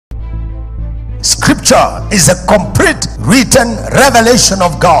scripture is a complete written revelation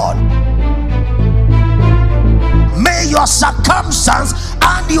of God. May your circumstance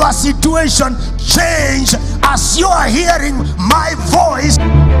and your situation change as you are hearing my voice.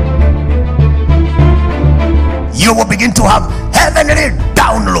 You will begin to have heavenly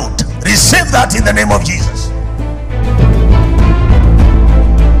download. Receive that in the name of Jesus.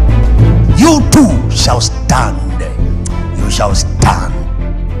 You too shall stand. You shall stand.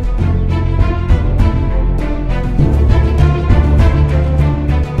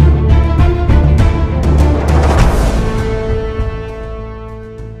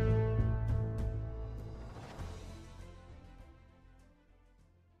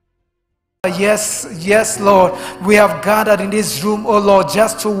 Yes, Lord. We have gathered in this room, oh Lord,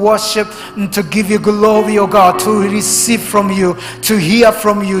 just to worship and to give you glory, oh God, to receive from you, to hear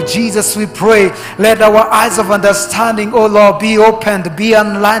from you. Jesus, we pray, let our eyes of understanding, oh Lord, be opened, be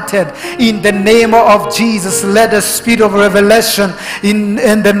enlightened in the name of Jesus. Let the spirit of revelation in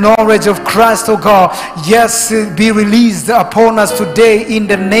the knowledge of Christ, oh God, yes, be released upon us today in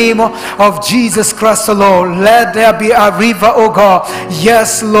the name of Jesus Christ, oh Lord. Let there be a river, oh God,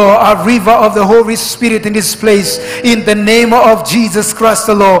 yes, Lord, a river of the Holy Spirit in this place in the name of Jesus Christ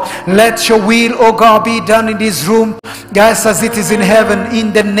the Lord. Let your will, oh God, be done in this room, guys, as it is in heaven,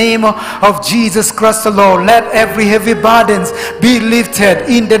 in the name of Jesus Christ the Lord. Let every heavy burdens be lifted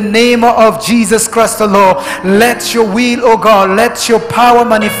in the name of Jesus Christ the Lord. Let your will, oh God, let your power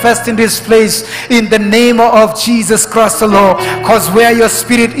manifest in this place in the name of Jesus Christ the Lord, because where your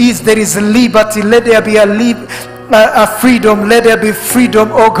spirit is, there is liberty. Let there be a freedom. Let there be freedom,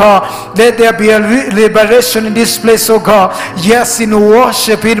 oh God. Let there be a liberation in this place, oh God. Yes, in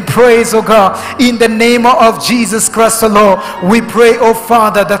worship, in praise, oh God, in the name of Jesus Christ the Lord. We pray, oh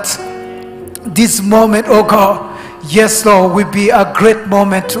Father, that this moment, oh God, yes, Lord, will be a great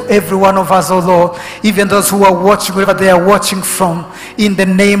moment to every one of us, oh Lord, even those who are watching, wherever they are watching from, in the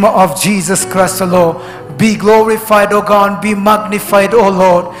name of Jesus Christ the Lord. Be glorified, oh God, and be magnified, oh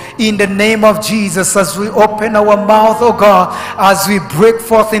Lord, in the name of Jesus. As we open our mouth, oh God, as we break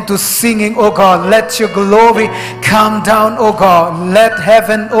forth into singing, oh God, let your glory come down, oh God. Let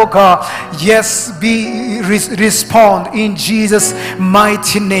heaven, oh God, yes, respond in Jesus'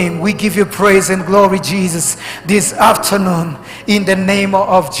 mighty name. We give you praise and glory, Jesus, this afternoon, in the name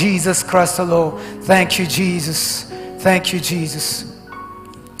of Jesus Christ the Lord. Thank you, Jesus. Thank you, Jesus.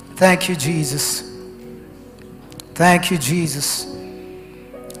 Thank you, Jesus. Thank you, Jesus.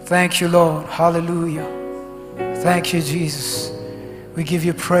 Thank you, Lord. Hallelujah. Thank you, Jesus. We give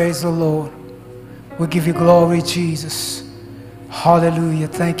you praise, O Lord. We give you glory, Jesus. Hallelujah.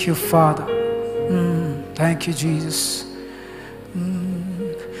 Thank you, Father. Thank you, Jesus.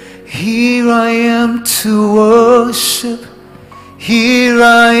 Here I am to worship. Here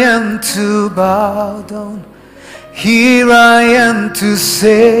I am to bow down. Here I am to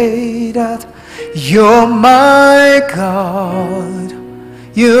say that you're my God.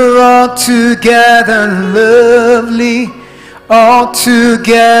 You're altogether lovely,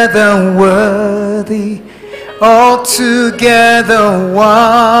 altogether worthy, altogether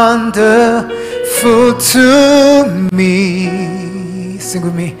wonderful to me. Sing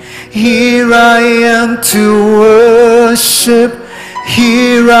with me. Here I am to worship.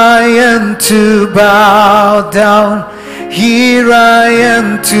 Here I am to bow down. Here I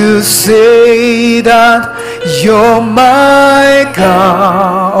am to say that you're my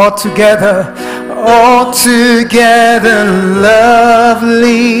God. Altogether, altogether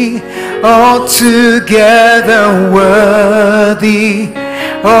lovely, altogether worthy,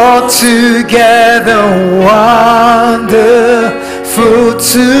 altogether wonderful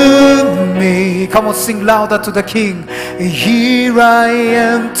to me. Come on, sing louder to the King. Here I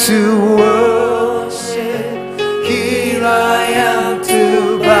am to worship. Here I am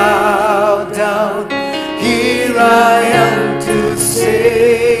to bow down. Here I am to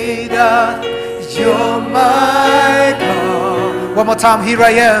say that you're my God. One more time. Here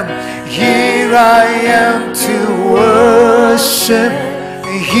I am. Here I am to worship.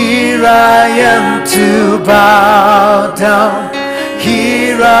 Here I am to bow down.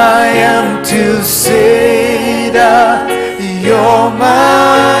 Here I am to say that you're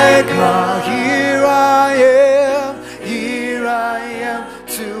my God. Here I am. Here I am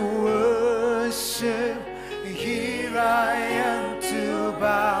to worship. Here I am to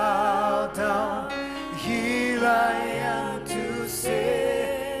bow down. Here I am to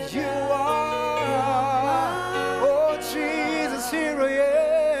say you are. Oh Jesus, here I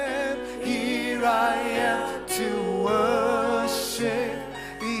am. Here I am to worship.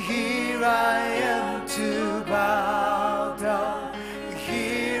 Here I am to bow down.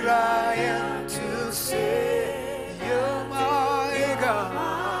 Here I am to to say you're my God.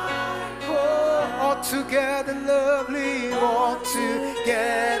 Oh, altogether lovely,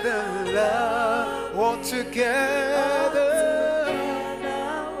 altogether love, altogether,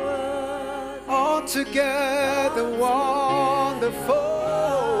 altogether wonderful.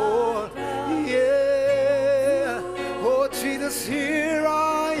 Yeah, oh Jesus, here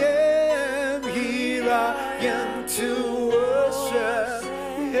I am to worship,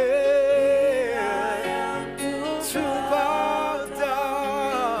 yeah, to bow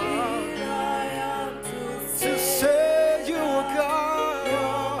down, to say you are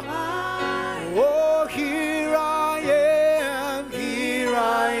God. Oh, here I am to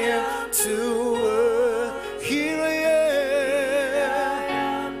here I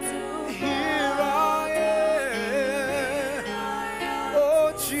am, here I am.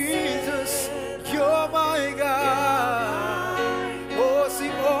 Oh Jesus, you're my God. Oh,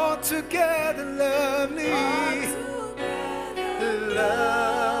 sing altogether lovely,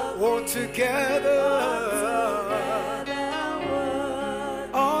 love altogether,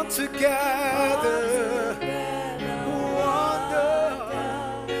 altogether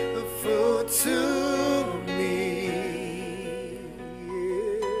wonderful to me.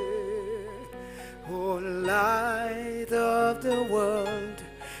 Oh, light of the world,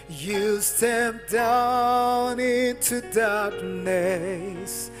 you step down into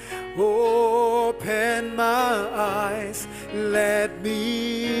darkness. Open my eyes, let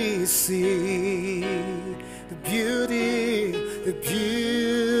me see the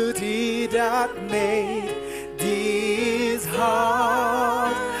beauty that made this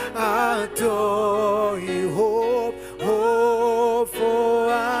heart adore you. Hope for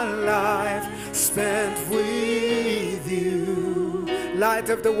our life spent with you. Light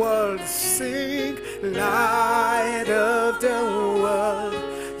of the world, sing, light of the world,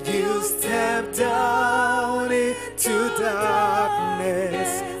 you step down into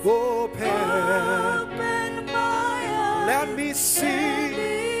darkness. Open my eyes, let me see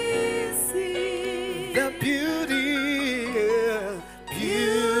the beauty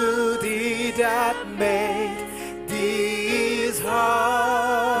that made this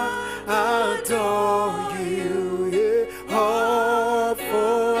heart adore you. Hope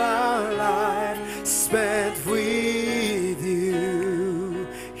for our life spent with you.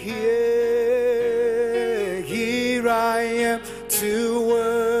 Here I am to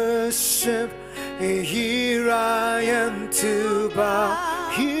worship, here I am to bow,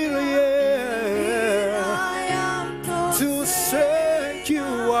 here I am to say you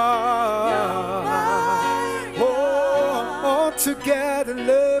are. Oh, altogether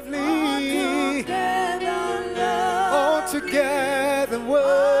lovely, altogether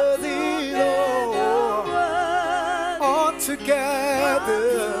worthy, Lord, altogether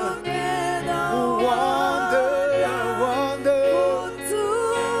wonder.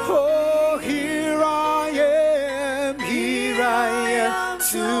 Oh, here I am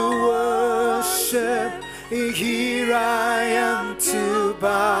to worship, here I am to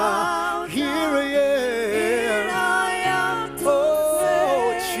bow, here I am.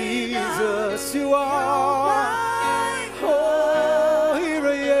 Oh, Jesus, you are. Oh, here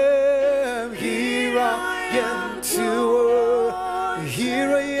I am to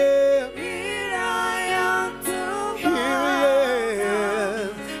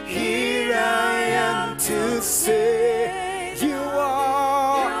here I am to say you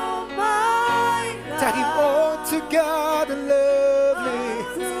are. Tell him altogether lovely,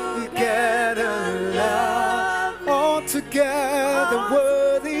 together love, altogether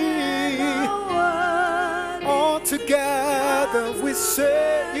worthy, altogether we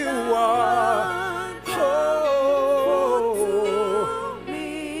say you are. Oh,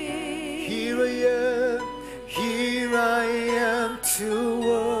 here I am to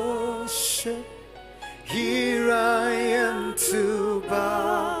worship, here I am to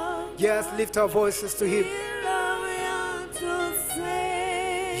bow. Yes, lift our voices to him.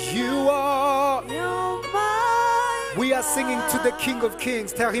 You are. We are singing to the King of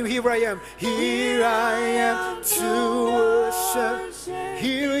Kings. Tell him, here I am to worship,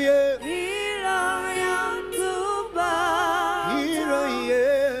 here I am to bow, here I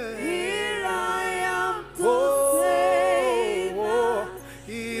am to say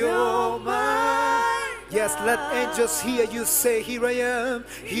you're mine. Yes, let angels hear you say, here I am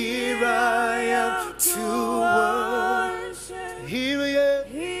to worship, here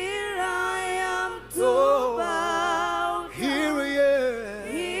I am to bow, here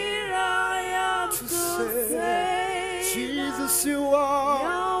I am to say Jesus, you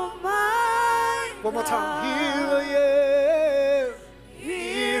are mine. One more time,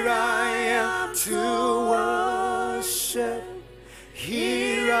 here I am to worship.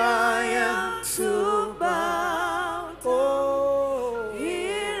 Here I am to bow. Oh,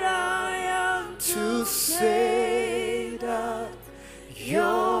 here I am to say that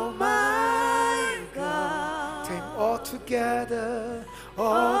you're my God. Came all together,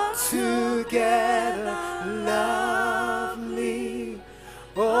 lovely,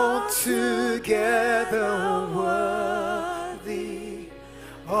 all together worthy,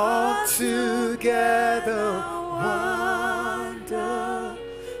 all together wonderful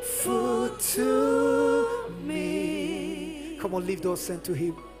to me. Come on, leave those hands to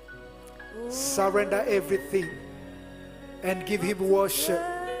Him. Surrender everything and give Him worship.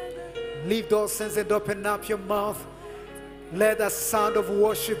 Leave those hands and open up your mouth. Let the sound of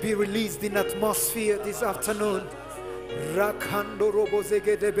worship be released in atmosphere this afternoon.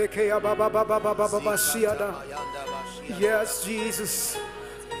 Yes, Jesus.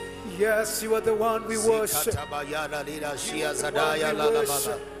 Yes, you are the one we worship.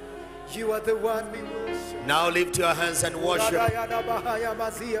 You are the one we worship. Now lift your hands and worship.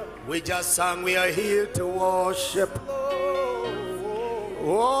 We just sang, we are here to worship.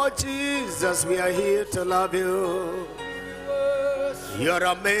 Oh Jesus, we are here to love you. You're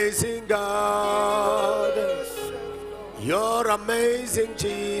amazing, God. You're amazing,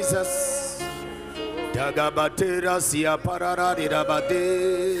 Jesus. Dagabatera siya pararira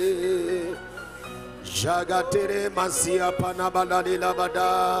bade. Jagatere masia panabaladi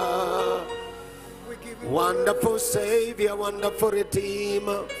labada. Wonderful Savior, wonderful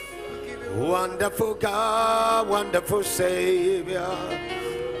Redeemer, wonderful God, wonderful Savior.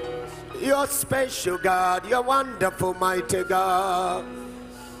 You're special, God. You're wonderful, mighty God.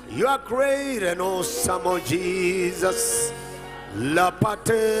 You are great and awesome, oh Jesus. La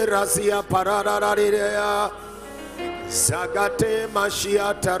patera sia pararararea. Zagate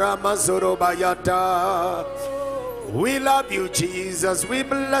mashiata ramazoro bayata. We love you, Jesus. We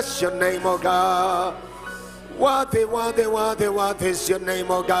bless your name, oh God. Worthy, worthy, worthy, worthy is your name,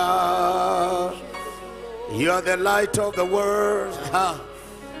 oh God. You are the light of the world.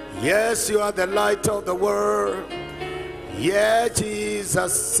 Yes, you are the light of the world. Yeah,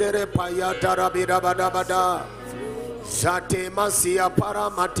 Jesus. Serepayata rabirabadabada. Zate masia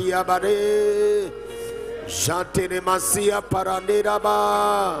paramatia bare. Zate masia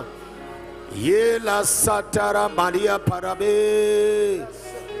paraniraba. Yela satara Maria parabe.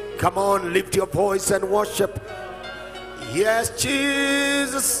 Come on, lift your voice and worship. Yes,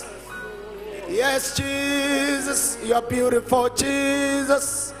 Jesus. Yes, Jesus. You're beautiful,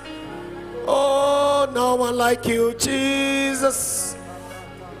 Jesus. Oh, no one like you, Jesus.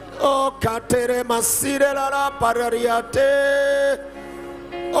 Oh, katere masire la parariate.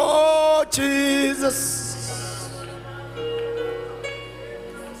 Oh, Jesus.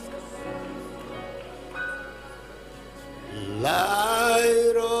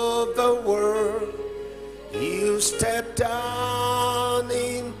 Light of the world, you step down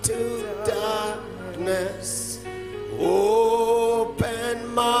into darkness. Open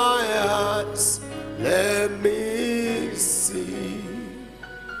my eyes, let me see.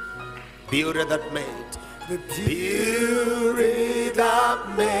 Beauty that made, the beauty that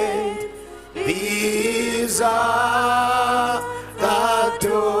made these eyes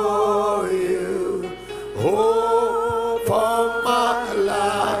adore you. Oh, for my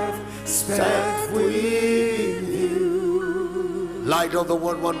life spent with you. Light of the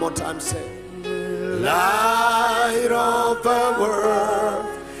world, one more time, say. Light of the world,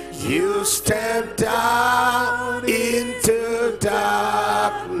 you step down into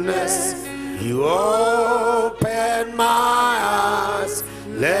darkness. You open my eyes,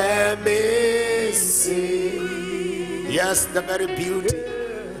 let me see. Yes, the very beauty.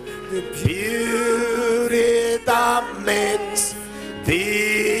 The beauty that makes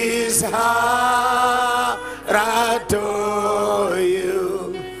these hearts adore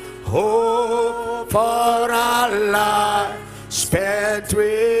you. Hope for our life spent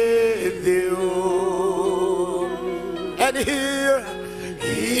with you. And here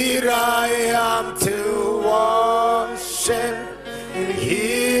I am to worship.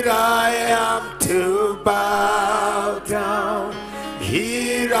 Here I am to bow down.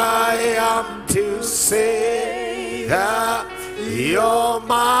 Here I am to say that you're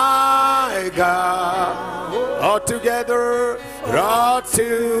my God. All together,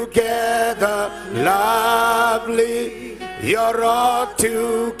 lovely. You're all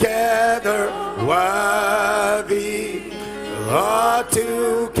together worthy. All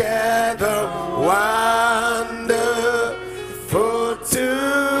together wonderful to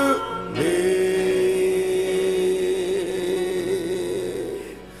me.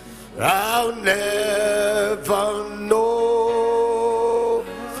 I'll never know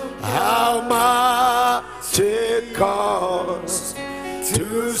cause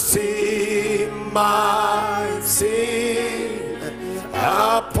to see my sin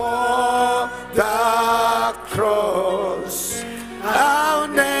upon the cross. I'll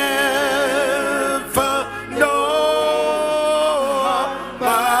never know how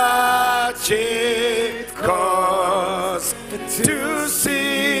much it costs to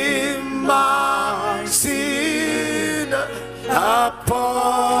see my sin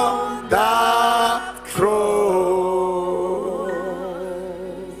upon the cross.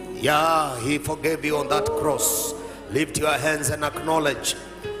 Yeah, he forgave you on that cross. Lift your hands and acknowledge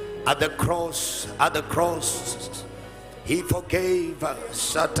at the cross, he forgave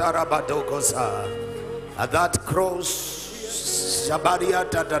us. At that cross,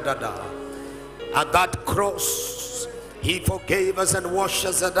 at that cross, he forgave us and washed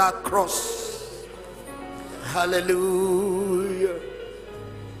us at that cross. Hallelujah.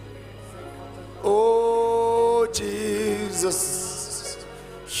 Oh Jesus.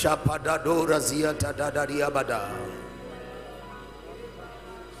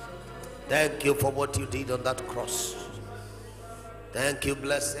 Thank you for what you did on that cross. Thank you,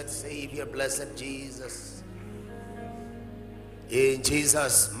 blessed Savior, blessed Jesus. In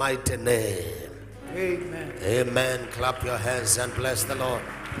Jesus' mighty name. Amen. Amen. Clap your hands and bless the Lord.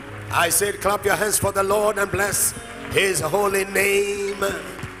 I said clap your hands for the Lord and bless his holy name.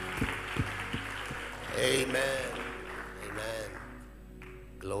 Amen. Amen.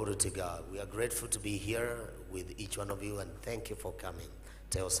 Glory to God. We are grateful to be here with each one of you, and thank you for coming.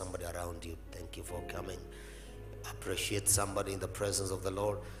 Tell somebody around you, thank you for coming. Appreciate somebody in the presence of the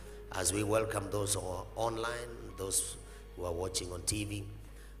Lord as we welcome those who are online, those who are watching on TV.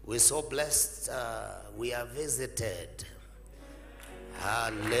 We're so blessed. We are visited.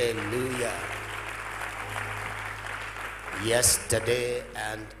 Hallelujah. Yesterday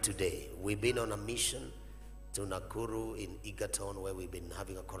and today, we've been on a mission to Nakuru in Egerton, where we've been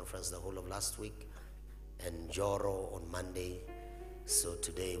having a conference the whole of last week, and Joro on Monday. So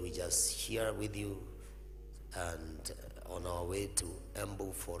today we just here with you and on our way to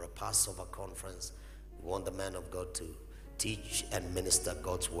Embu for a Passover conference. We want the man of God to teach and minister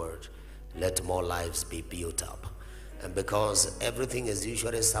God's word. Let more lives be built up. And because everything is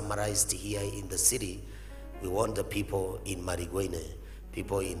usually summarized here in the city, we want the people in Marigwene,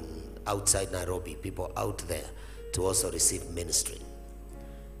 people in outside Nairobi, people out there to also receive ministry.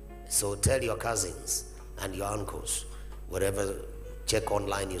 So tell your cousins and your uncles, wherever, check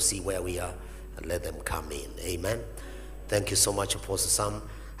online, you see where we are, and let them come in. Amen. Thank you so much, Apostle Sam,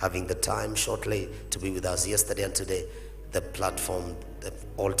 having the time shortly to be with us yesterday and today. The platform, the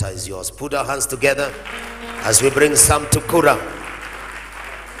altar is yours. Put our hands together as we bring some Tukura.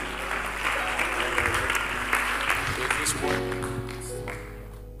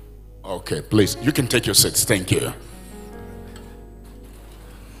 Okay, please, you can take your seats. Thank you.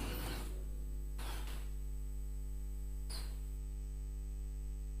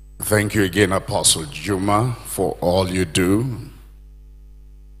 Thank you again, Apostle Juma, for all you do.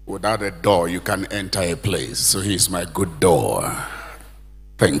 Without a door, you can enter a place. So he's my good door.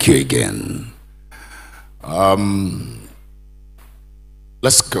 Thank you again.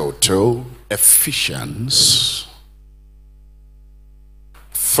 Let's go to Ephesians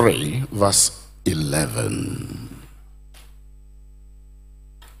 3, verse 11.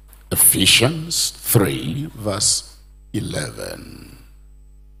 Ephesians 3, verse 11.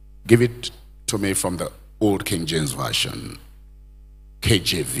 Give it to me from the Old King James Version.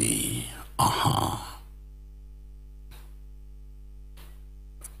 KJV.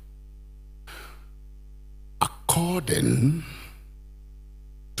 According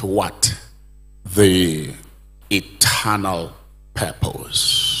to what? The eternal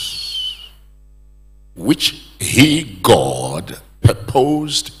purpose which he, God,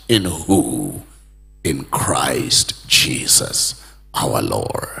 purposed in who? In Christ Jesus our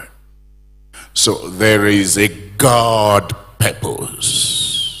Lord. So there is a God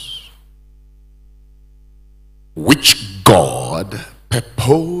purpose which God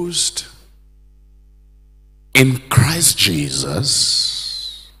purposed in Christ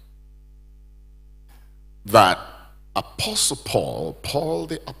Jesus, that Apostle Paul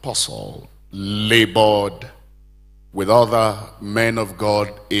the Apostle, labored with other men of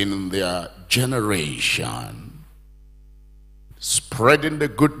God in their generation, spreading the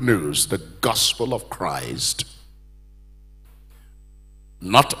good news, the gospel of Christ,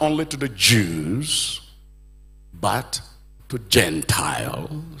 not only to the Jews, but to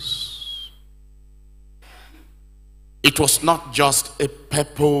Gentiles. It was not just a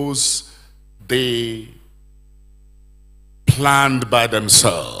purpose they planned by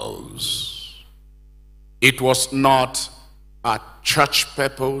themselves. It was not a church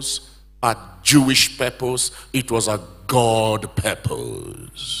purpose, a Jewish purpose. It was a God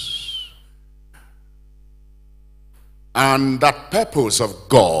purpose. And that purpose of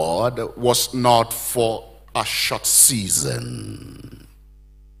God was not for a short season.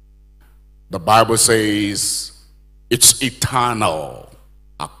 The Bible says it's eternal.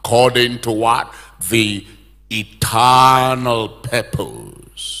 According to what? The eternal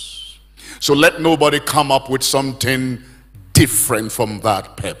purpose. So let nobody come up with something different from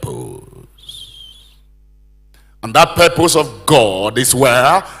that purpose. And that purpose of God is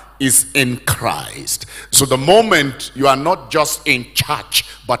where? Is in Christ. So the moment you are not just in church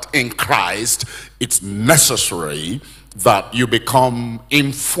but in Christ, it's necessary that you become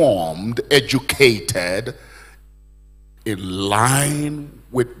informed, educated, in line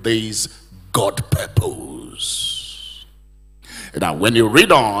with this God purpose. Now when you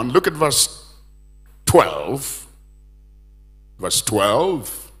read on, look at verse 12. Verse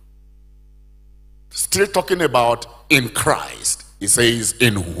 12, still talking about in Christ. He says,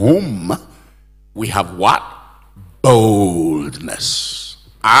 in whom we have what? Boldness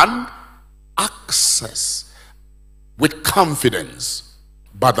and access with confidence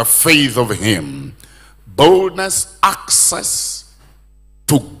by the faith of him. Boldness, access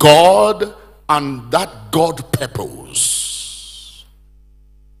to God and that God purpose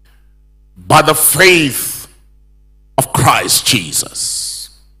by the faith of Christ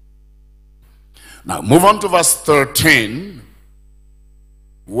Jesus. Now move on to verse 13.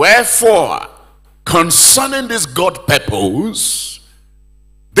 Wherefore, concerning this God purpose,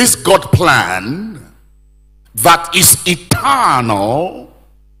 this God plan that is eternal,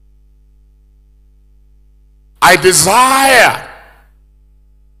 I desire.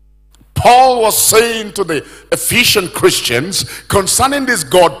 Paul was saying to the Ephesian Christians concerning this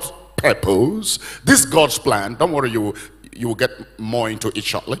God purpose, this God's plan. Don't worry, you will get more into it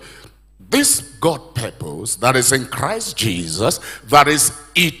shortly. This God purpose that is in Christ Jesus, that is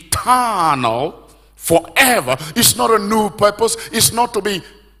eternal forever. It's not a new purpose. It's not to be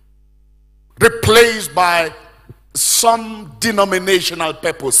replaced by some denominational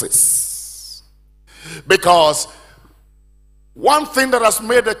purposes. Because one thing that has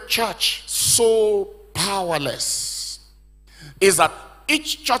made the church so powerless is that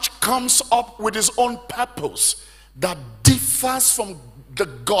each church comes up with its own purpose that differs from the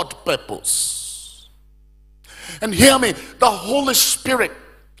God purpose. And hear me, the Holy Spirit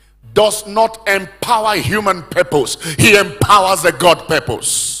does not empower human purpose. He empowers the God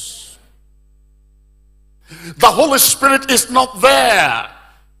purpose. The Holy Spirit is not there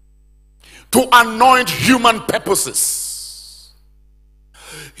to anoint human purposes.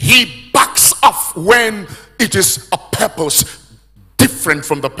 He backs off when it is a purpose different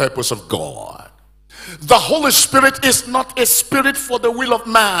from the purpose of God. The Holy Spirit is not a spirit for the will of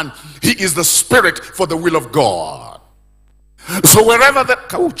man. He is the spirit for the will of God. So wherever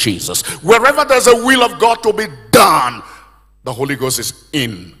wherever there's a will of God to be done, the Holy Ghost is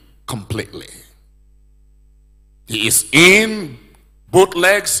in completely. He is in both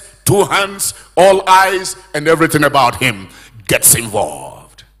legs, two hands, all eyes, and everything about him gets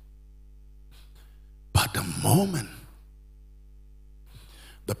involved. But the moment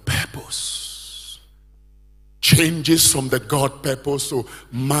the purpose changes from the God purpose to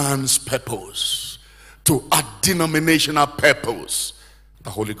man's purpose, to a denominational purpose, the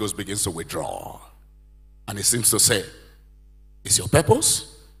Holy Ghost begins to withdraw. And he seems to say, is your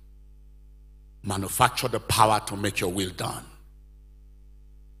purpose? Manufacture the power to make your will done.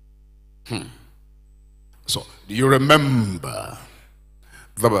 So, do you remember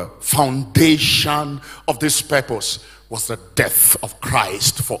the foundation of this purpose was the death of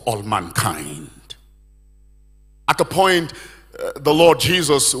Christ for all mankind? At the point, the Lord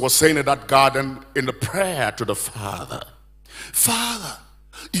Jesus was saying in that garden in the prayer to the Father, Father,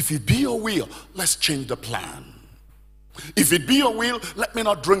 if it be your will, let's change the plan. If it be your will, let me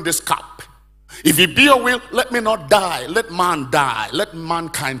not drink this cup. If it be your will, let me not die. Let man die. Let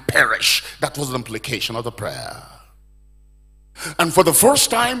mankind perish. That was the implication of the prayer. And for the first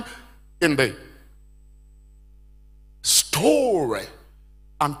time in the story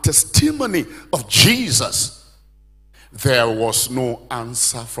and testimony of Jesus, there was no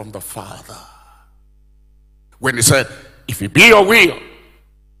answer from the Father. When he said, if it be your will,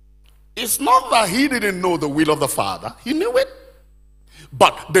 it's not that he didn't know the will of the Father. He knew it.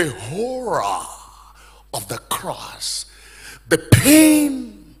 But the horror of the cross, the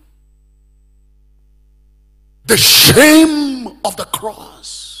pain, the shame of the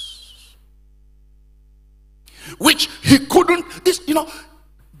cross, which he couldn't,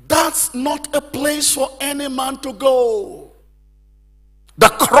 that that's not a place for any man to go. The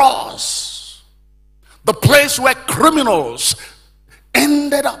cross, the place where criminals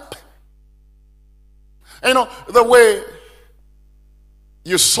ended up. You know, the way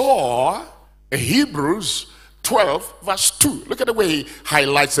you saw Hebrews 12 verse 2. Look at the way he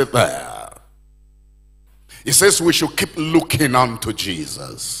highlights it there. He says we should keep looking unto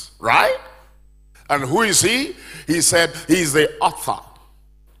Jesus, right? And who is he? He said he is the author,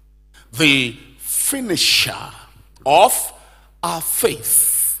 the finisher of our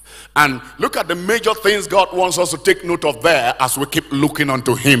faith. And look at the major things God wants us to take note of there as we keep looking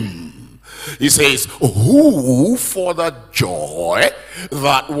unto him. He says, who for the joy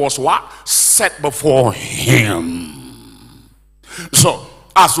that was what? Set before him. So,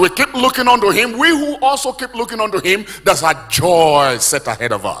 as we keep looking unto him, we who also keep looking unto him, there's a joy set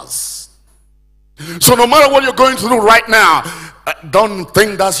ahead of us. So no matter what you're going through right now, don't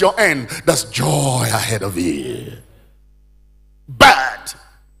think that's your end. There's joy ahead of you. But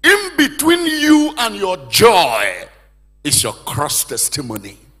in between you and your joy is your cross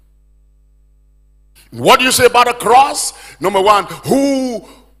testimony. What do you say about a cross? Number one, who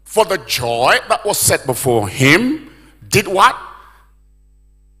for the joy that was set before him did what?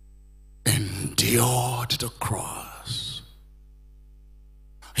 Endured the cross.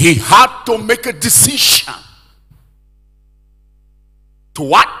 He had to make a decision to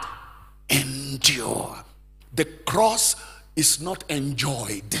what? Endure. The cross is not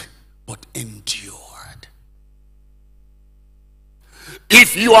enjoyed, but endured.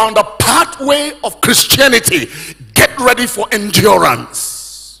 If you are on the pathway of Christianity, get ready for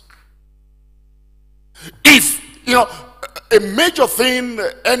endurance. If, you know, a major thing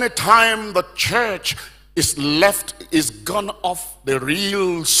anytime the church is gone off the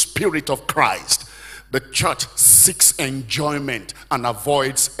real spirit of Christ, the church seeks enjoyment and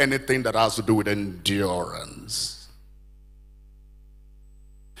avoids anything that has to do with endurance.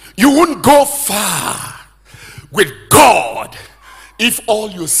 You won't go far with God if all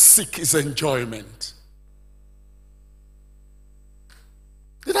you seek is enjoyment.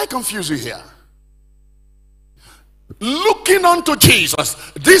 Did I confuse you here? Looking unto Jesus,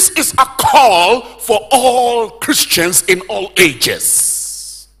 this is a call for all Christians in all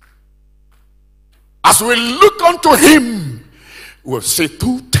ages. As we look unto him, we'll say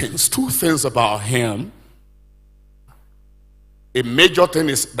two things about him. A major thing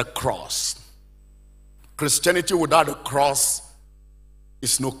is the cross. Christianity without a cross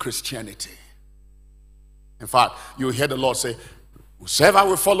is no Christianity. In fact, you hear the Lord say, whosoever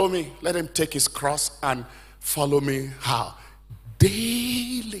will follow me, let him take his cross and follow me. How?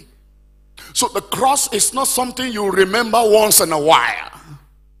 Daily. So the cross is not something you remember once in a while.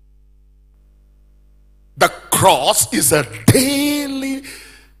 The cross is a daily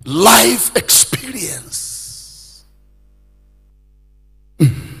life experience.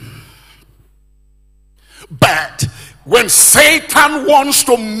 But when Satan wants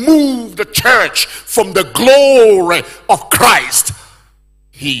to move the church from the glory of Christ,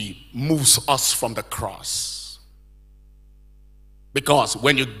 he moves us from the cross. Because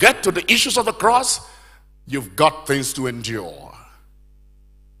when you get to the issues of the cross, you've got things to endure.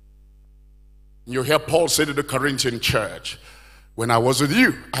 You hear Paul say to the Corinthian church, when I was with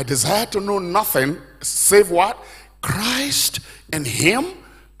you, I desired to know nothing save what? Christ and him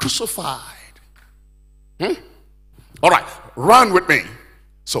crucified. All right, run with me.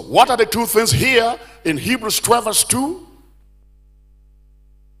 So what are the two things here in Hebrews 12 verse 2?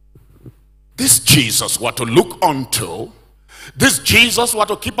 This Jesus we're to look unto. This Jesus we're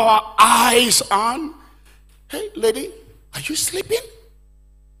to keep our eyes on. Hey, lady, are you sleeping?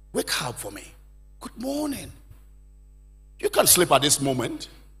 Wake up for me. Good morning. You can't sleep at this moment.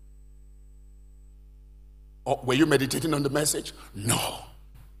 Or were you meditating on the message? No.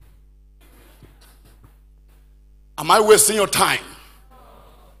 Am I wasting your time?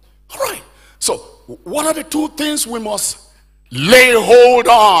 All right. So, what are the two things we must lay hold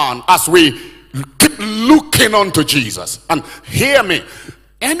on as we keep looking unto Jesus? And hear me.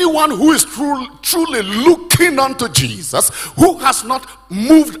 Anyone who is truly looking unto Jesus, who has not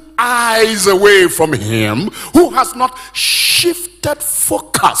moved eyes away from him, who has not shifted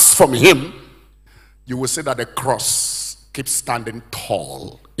focus from him, you will see that the cross keeps standing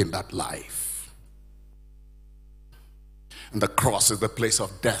tall in that life. And the cross is the place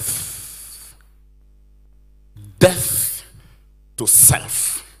of death. Death to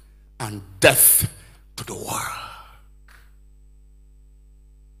self and death to the world.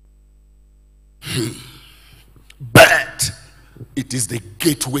 But it is the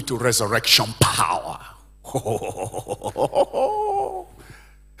gateway to resurrection power.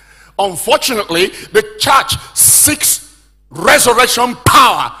 Unfortunately, the church seeks resurrection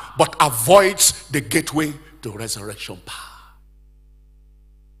power but avoids the gateway to resurrection power.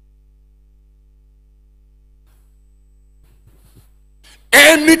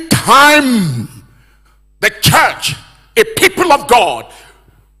 Anytime the church, a people of God,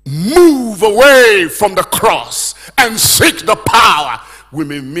 move away from the cross and seek the power, we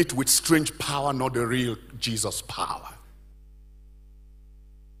may meet with strange power, not the real Jesus power.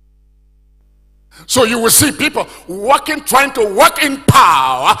 So you will see people working, trying to work in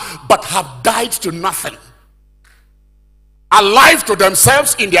power, but have died to nothing. Alive to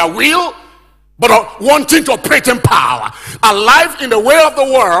themselves in their will, but wanting to operate in power. Alive in the way of the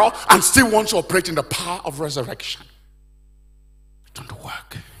world, and still want to operate in the power of resurrection. It won't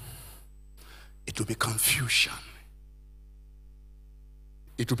work. It will be confusion.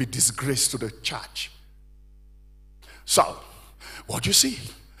 It will be disgrace to the church. So, what do you see?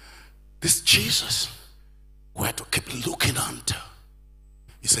 This Jesus, we have to keep looking unto.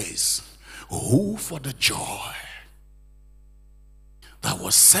 He says, who for the joy that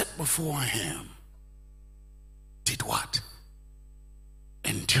was set before him did what?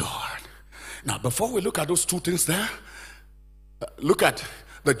 Endured. Now, before we look at those two things there, look at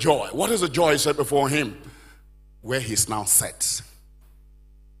the joy. What is the joy set before him? Where he's now set.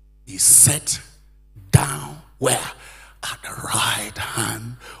 He's set down where? At the right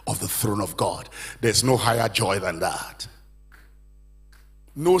hand of the throne of God. There's no higher joy than that.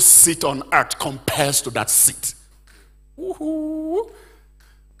 No seat on earth compares to that seat. Woo-hoo.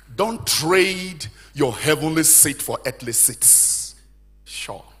 Don't trade your heavenly seat for earthly seats.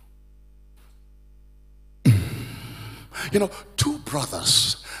 Sure. You know, two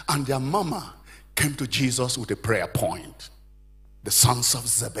brothers and their mama came to Jesus with a prayer point. The sons of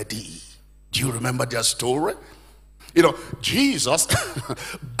Zebedee. Do you remember their story? You know, Jesus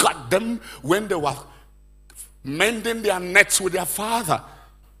got them when they were mending their nets with their father.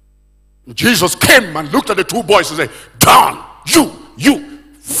 Jesus came and looked at the two boys and said, John, you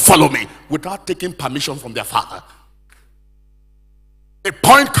follow me, without taking permission from their father. A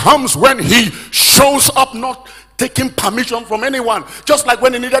point comes when he shows up not taking permission from anyone, just like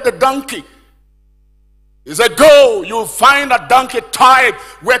when he needed a donkey. He said, go, you'll find a donkey tied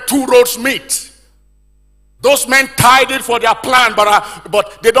where two roads meet. Those men tied it for their plan,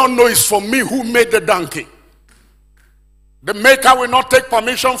 but they don't know it's for me who made the donkey. The maker will not take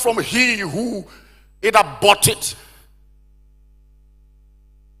permission from he who either bought it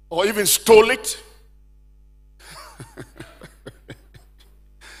or even stole it.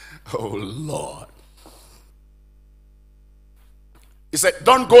 Oh Lord. He said,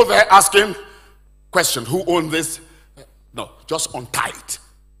 don't go there asking question, who owns this? No, just untie it.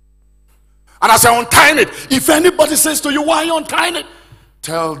 And I say, untying it. If anybody says to you, why are you untying it?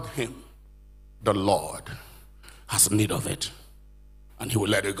 Tell him the Lord has need of it, and he will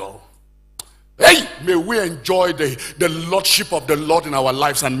let it go. Hey, may we enjoy the lordship of the Lord in our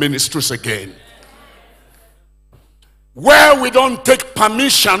lives and ministries again. Where we don't take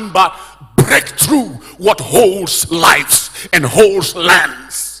permission, but break through what holds lives and holds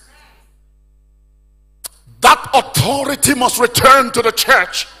lands. That authority must return to the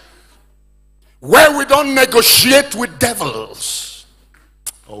church. Where we don't negotiate with devils.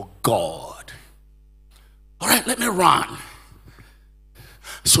 Oh God. All right, let me run.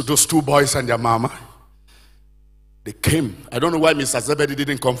 So those two boys and their mama, they came. I don't know why Mr. Zebedee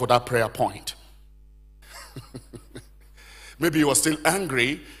didn't come for that prayer point. Maybe he was still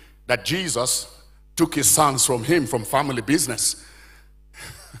angry that Jesus took his sons from him, from family business.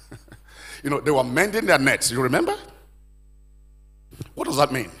 You know, they were mending their nets. You remember? What does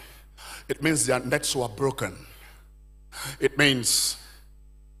that mean? It means their nets were broken. It means,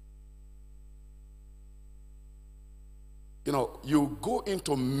 you know, you go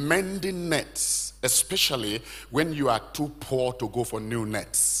into mending nets, especially when you are too poor to go for new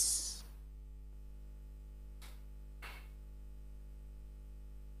nets.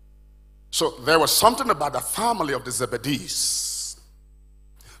 So there was something about the family of the Zebedees.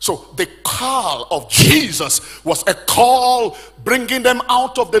 So the call of Jesus was a call bringing them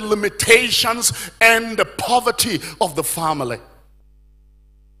out of the limitations and the poverty of the family.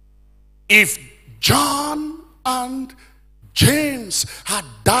 If John and James had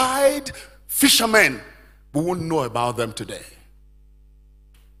died fishermen, we wouldn't know about them today.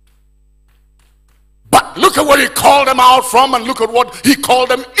 But look at what he called them out from, and look at what he called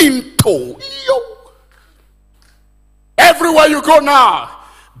them into. Everywhere you go now,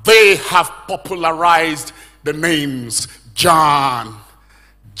 they have popularized the names John,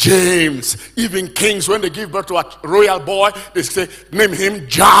 James. Even kings, when they give birth to a royal boy, they say, name him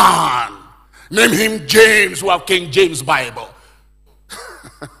John. Name him James, who have King James Bible.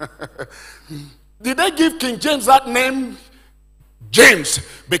 Did they give King James that name, James,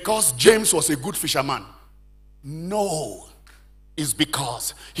 because James was a good fisherman? No. It's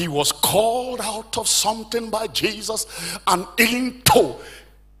because he was called out of something by Jesus and into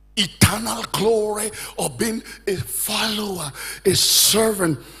eternal glory of being a follower, a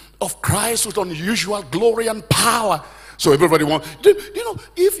servant of Christ with unusual glory and power. So everybody wants, you know,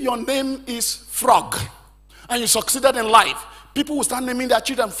 if your name is Frog and you succeeded in life, people will start naming their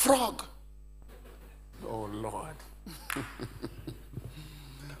children Frog. Oh Lord.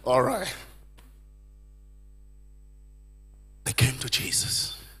 All right. They came to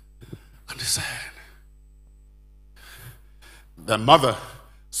Jesus and they said, the mother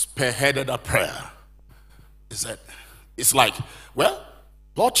spearheaded a prayer. He said, it's like, well,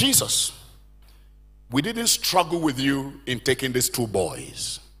 Lord Jesus, we didn't struggle with you in taking these two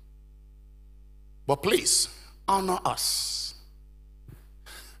boys, but please honor us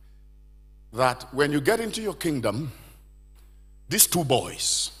that when you get into your kingdom, these two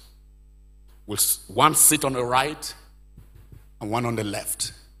boys will one sit on the right and one on the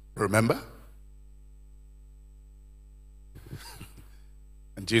left. Remember?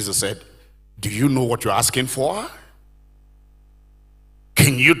 And Jesus said, do you know what you're asking for?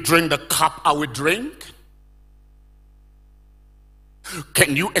 Can you drink the cup I will drink?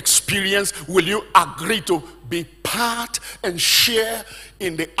 Can you experience, will you agree to be part and share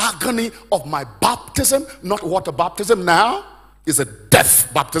in the agony of my baptism? Not water baptism now. It's a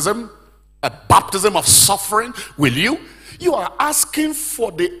death baptism, a baptism of suffering. Will you? You are asking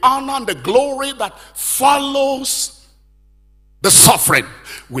for the honor and the glory that follows the suffering.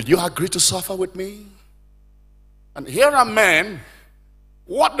 Will you agree to suffer with me? And here are men,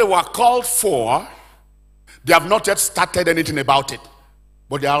 what they were called for, they have not yet started anything about it,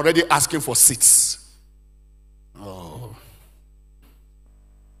 but they are already asking for seats. Oh.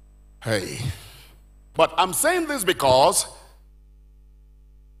 Hey. But I'm saying this because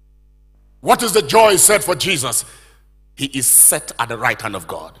what is the joy set for Jesus? He is set at the right hand of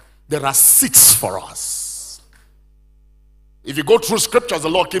God. There are seats for us. If you go through scriptures, the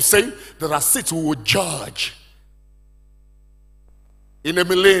Lord keeps saying there are seats who will judge in the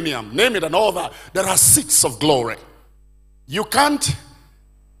millennium, name it and all that. There are seats of glory. You can't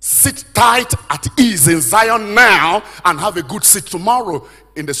sit tight at ease in Zion now and have a good seat tomorrow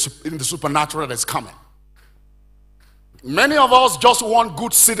in the supernatural that's coming. Many of us just want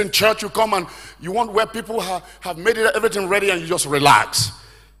good seat in church. You come and you want where people have made it, everything ready, and you just relax.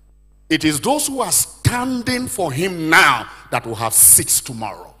 It is those who are standing for him now that will have seats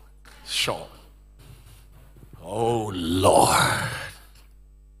tomorrow. Sure. Oh Lord.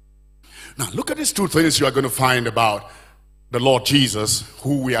 Now look at these two things you are going to find about the Lord Jesus,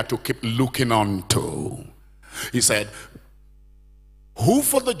 who we are to keep looking on to. He said, who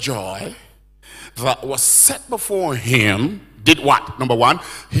for the joy that was set before him did what? Number one,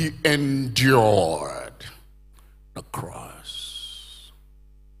 he endured the cross.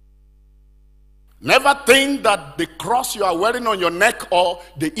 Never think that the cross you are wearing on your neck or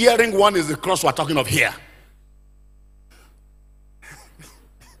the earring one is the cross we are talking of here.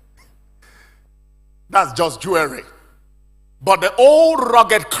 That's just jewelry. But the old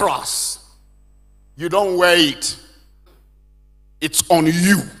rugged cross, you don't wear it. It's on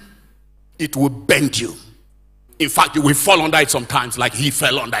you. It will bend you. In fact, you will fall under it sometimes like he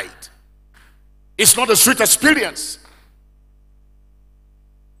fell under it. It's not a sweet experience.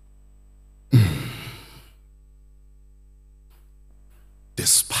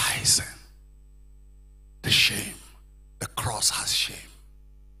 Despising the shame. The cross has shame.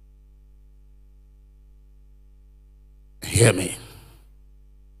 Hear me.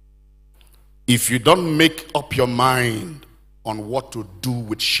 If you don't make up your mind on what to do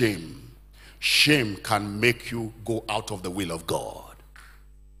with shame, shame can make you go out of the will of God.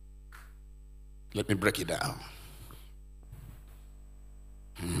 Let me break it down.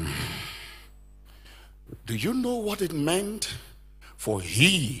 Do you know what it meant for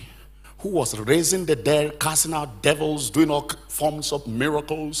he who was raising the dead, casting out devils, doing all forms of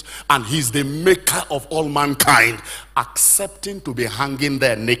miracles, and he's the maker of all mankind, accepting to be hanging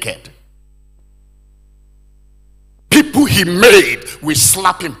there naked? People he made will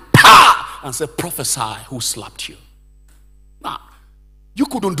slap him, pa, and say, prophesy, who slapped you? Now, you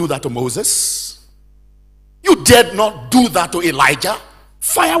couldn't do that to Moses. You dared not do that to Elijah.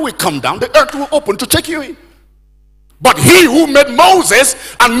 Fire will come down, the earth will open to take you in. But he who made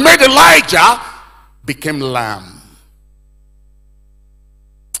Moses and made Elijah became lamb.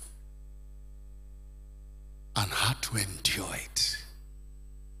 and had to endure it.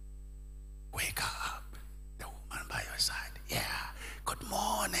 Wake up. The woman by your side. Yeah. Good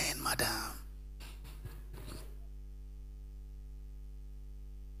morning, madam.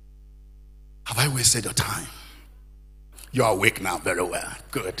 Have I wasted your time? You are awake now. Very well.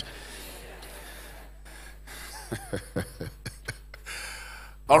 Good.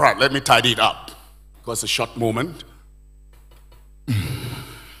 All right, let me tidy it up because it's a short moment.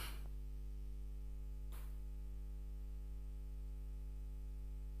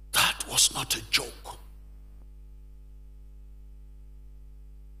 That was not a joke.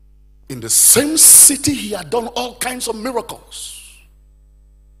 In the same city, he had done all kinds of miracles.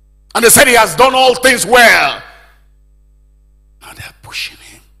 And they said he has done all things well. Now they're pushing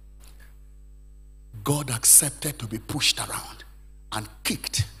him. God accepted to be pushed around and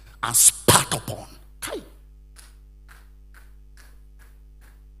kicked and spat upon.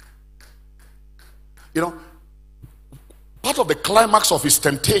 You know, part of the climax of his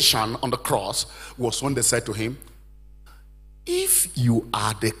temptation on the cross was when they said to him, if you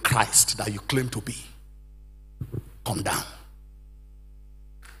are the Christ that you claim to be, come down.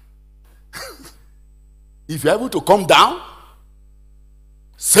 If you're able to come down,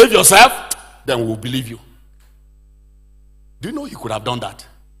 save yourself, then we will believe you. Do you know he could have done that?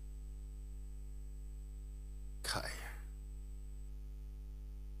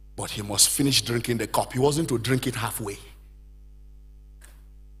 But he must finish drinking the cup. He wasn't to drink it halfway.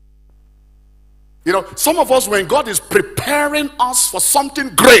 You know, some of us, when God is preparing us for something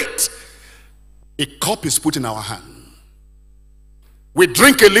great, a cup is put in our hand. We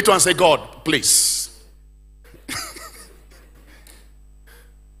drink a little and say, God, please.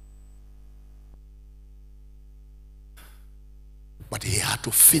 But he had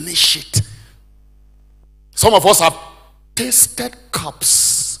to finish it. Some of us have tasted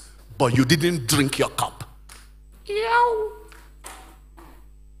cups, but you didn't drink your cup. Yow.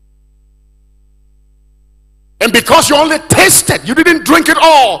 And because you only tasted, you didn't drink it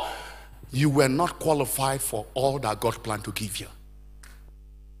all, you were not qualified for all that God planned to give you.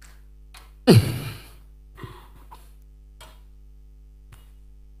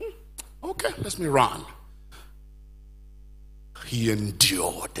 Okay, let me run. He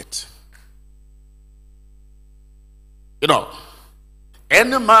endured it. You know,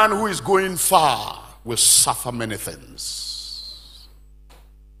 any man who is going far will suffer many things.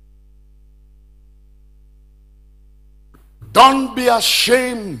 Don't be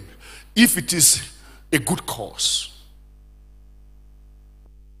ashamed if it is a good cause.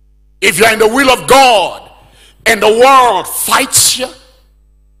 If you're in the will of God and the world fights you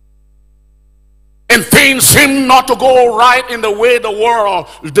and things seem not to go right in the way the world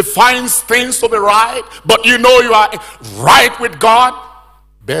defines things to be right, but you know you are right with God,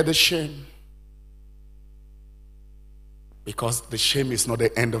 bear the shame. Because the shame is not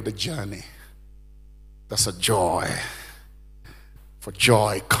the end of the journey. That's a joy. For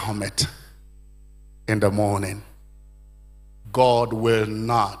joy cometh in the morning. God will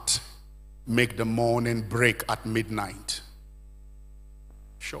not make the morning break at midnight.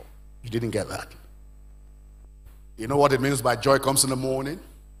 Sure, you didn't get that. You know what it means by joy comes in the morning?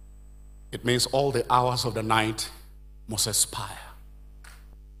 It means all the hours of the night must expire.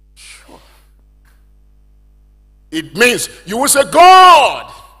 Sure. It means you will say,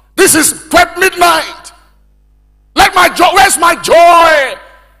 God, this is 12 midnight. Let my joy, where's my joy?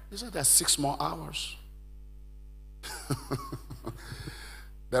 He said, there's 6 more hours.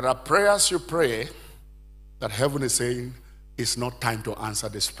 There are prayers you pray that heaven is saying, it's not time to answer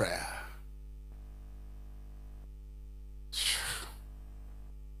this prayer.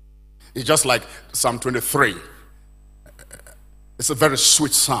 It's just like Psalm 23. It's a very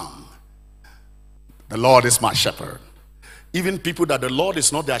sweet psalm. The Lord is my shepherd. Even people that the Lord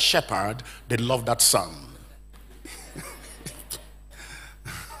is not their shepherd, they love that psalm.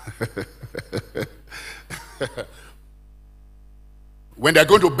 When they're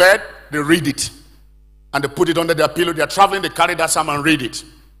going to bed, they read it. And they put it under their pillow. They're traveling, they carry that psalm and read it.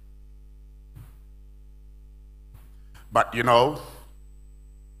 But you know,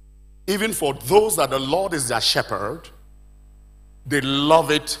 even for those that the Lord is their shepherd, they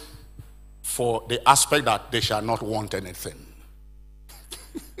love it for the aspect that they shall not want anything.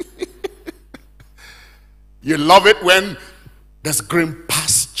 You love it when there's green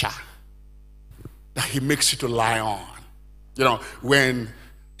pasture that he makes you to lie on. You know, when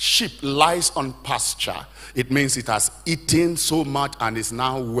sheep lies on pasture, it means it has eaten so much and is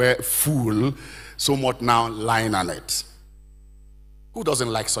now full, so much now lying on it. Who doesn't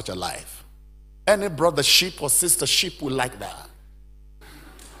like such a life? Any brother sheep or sister sheep will like that.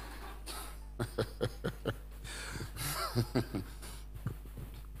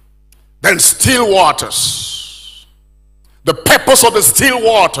 Then still waters. The purpose of the still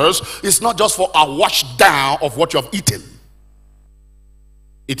waters is not just for a wash down of what you have eaten.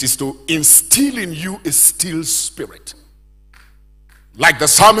 It is to instill in you a still spirit. Like the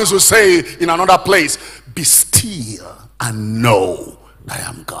psalmist will say in another place, be still and know I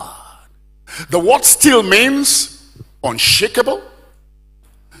am God. The word still means unshakable.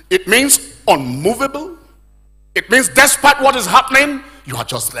 It means unmovable. It means despite what is happening, you are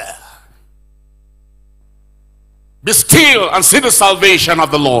just there. Be still and see the salvation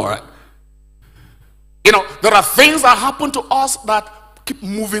of the Lord. You know, there are things that happen to us that keep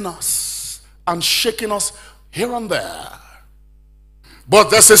moving us and shaking us here and there.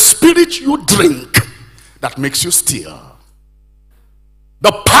 But there's a spirit you drink that makes you still.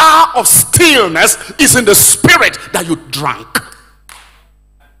 The power of stillness is in the spirit that you drank.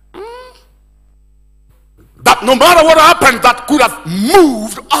 That no matter what happened that could have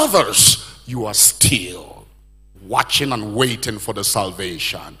moved others, you are still watching and waiting for the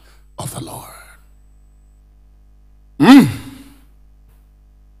salvation of the Lord.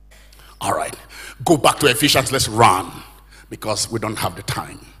 All right, go back to Ephesians. Let's run because we don't have the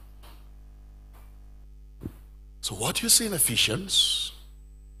time. So what do you see in Ephesians?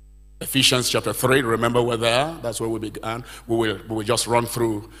 Ephesians chapter 3, remember we're there. That's where we began. We will just run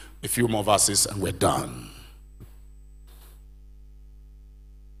through a few more verses and we're done.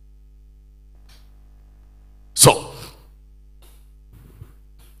 So,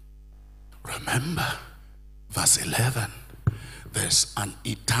 remember, verse 11, there's an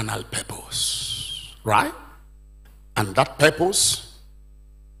eternal purpose, right? And that purpose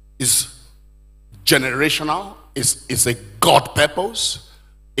is generational, it's a God purpose.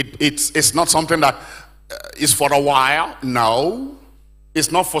 It's not something that is for a while. No,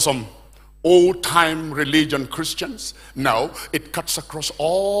 it's not for some old-time religion Christians. No, it cuts across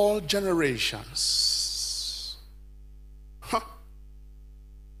all generations.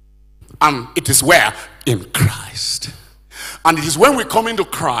 And it is where? In Christ. And it is when we come into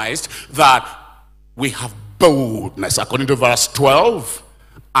Christ that we have boldness, according to verse 12.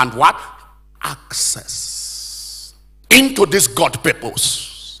 And what? Access into this God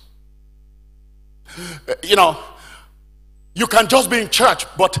purpose. You know, you can just be in church,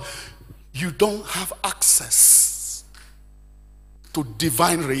 but you don't have access to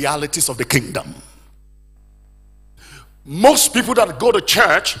divine realities of the kingdom. Most people that go to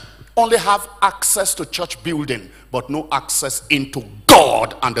church only have access to church building, but no access into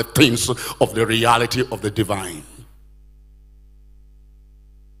God and the things of the reality of the divine.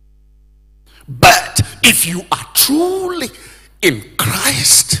 But if you are truly in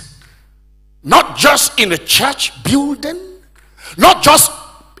Christ, not just in a church building, not just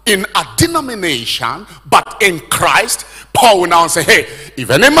in a denomination, but in Christ, Paul will now say, hey, if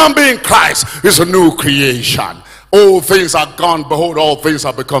any man be in Christ, is a new creation. All things are gone, behold, all things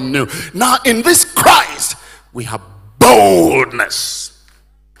have become new. Now in this Christ, we have boldness.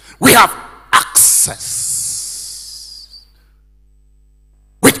 We have access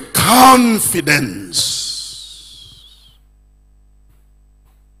with confidence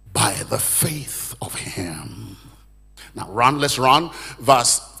by the faith of him. Now let's run.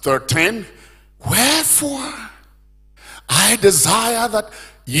 Verse 13. Wherefore I desire that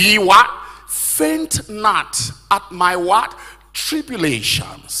ye what? Faint not at my what?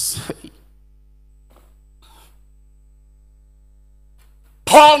 Tribulations.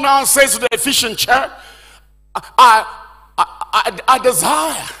 Paul now says to the Ephesian church, I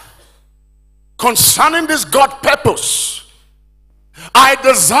desire concerning this God purpose, I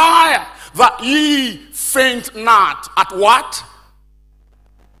desire that ye faint not at what?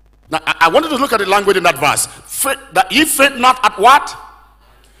 Now I wanted to look at the language in that verse. That ye faint not at what?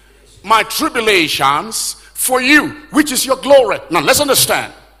 My tribulations for you, which is your glory. Now let's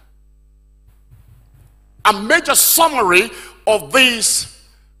understand. A major summary of this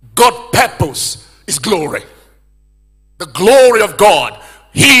God purpose is glory. The glory of God.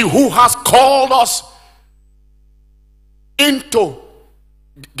 He who has called us into,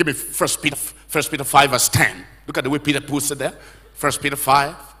 give me 1 Peter 5 verse 10. Look at the way Peter puts it there. 1 Peter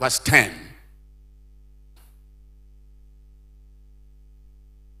 5 verse 10.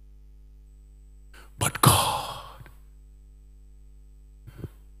 But God,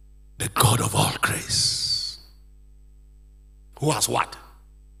 the God of all grace, who has what?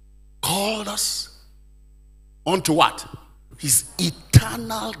 Called us unto what? His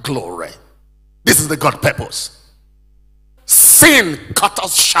eternal glory. This is the God purpose. Sin cut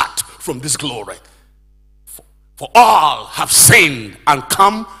us short from this glory. For all have sinned and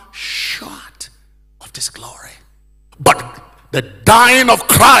come short of this glory. But the dying of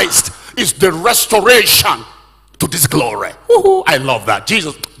Christ is the restoration to this glory. Woo-hoo, I love that.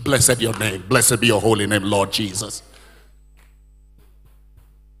 Jesus, blessed be your name. Blessed be your holy name, Lord Jesus.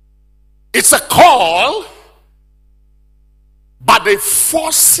 It's a call by the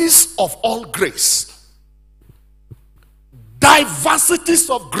forces of all grace. Diversities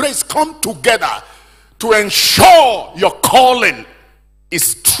of grace come together to ensure your calling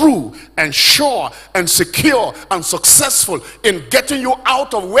is true and sure and secure and successful in getting you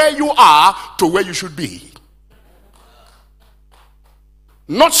out of where you are to where you should be.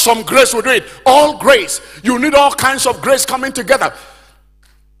 Not some grace will do it. All grace. You need all kinds of grace coming together.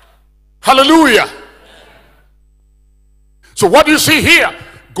 Hallelujah. So what do you see here?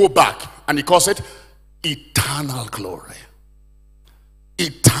 Go back, and he calls it eternal glory.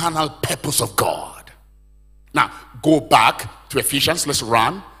 Eternal purpose of God. Now, go back to Ephesians. Let's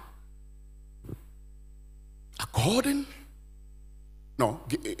run. Now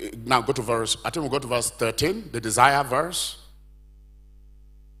go to verse, I think we'll go to verse 13, the desire verse.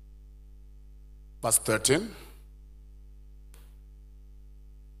 Verse 13.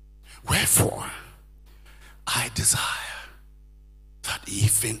 Wherefore, I desire that ye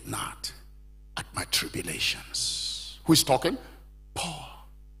faint not at my tribulations. Who is talking? Paul.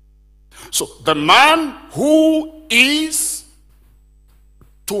 So the man who is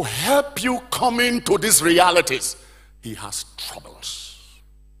to help you come into these realities, he has troubles.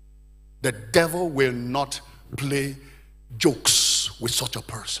 The devil will not play jokes with such a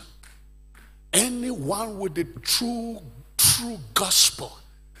person. Anyone with the true gospel,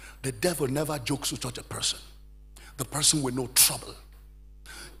 the devil never jokes with such a person. The person will know trouble.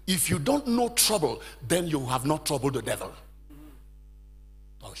 If you don't know trouble, then you have not troubled the devil.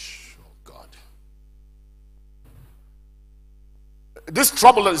 Oh God. This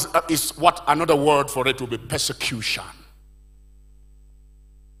trouble is what another word for it will be: persecution.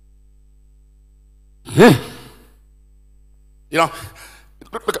 You know,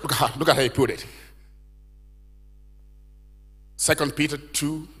 look at how he put it.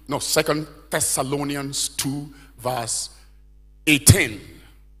 2 Thessalonians 2 verse 18.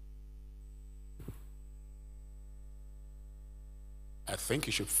 I think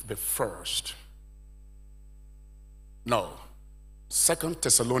it should be first. No. 2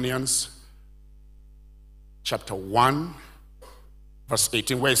 Thessalonians chapter 1 verse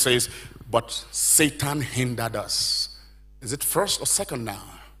 18, where it says, but Satan hindered us. Is it first or second now?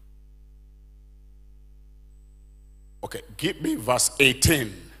 Okay, give me verse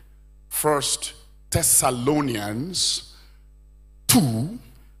 18. 1 Thessalonians 2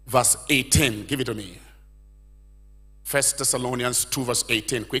 verse 18. Give it to me. 1 Thessalonians 2 verse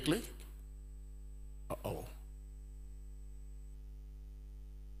 18. Quickly. Uh-oh.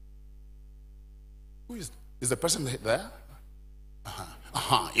 Who is the person there?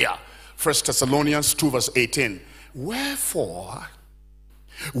 Yeah. 1 Thessalonians 2 verse 18. Wherefore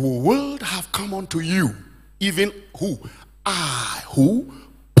we would have come unto you, even who?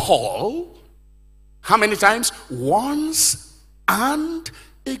 Paul. How many times? Once and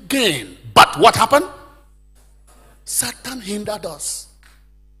again. But what happened? Satan hindered us.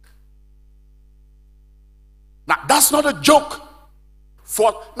 Now that's not a joke.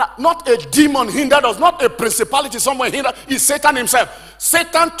 Not a demon hindered us, not a principality somewhere hindered. It's Satan himself.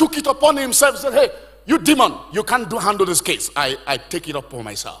 Satan took it upon himself and said, hey, you demon, you can't handle this case. I take it upon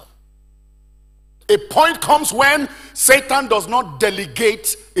myself. A point comes when Satan does not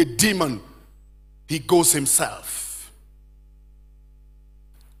delegate a demon. He goes himself.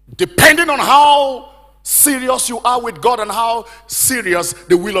 Depending on how serious you are with God and how serious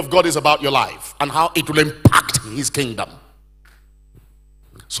the will of God is about your life and how it will impact his kingdom.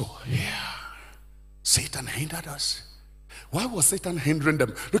 So here, Satan hindered us. Why was Satan hindering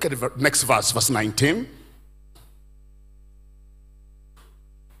them? Look at the next verse, verse 19.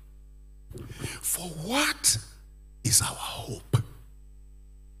 For what is our hope?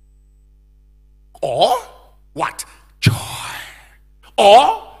 Or what? Joy.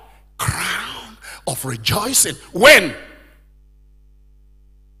 Or crown of rejoicing. When?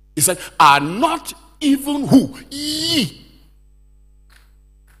 He said, are not even who? Ye.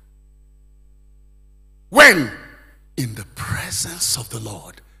 When? In the presence of the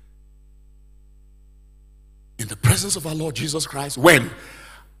Lord. In the presence of our Lord Jesus Christ. When?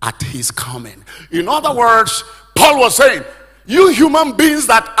 At his coming. In other words, Paul was saying, you human beings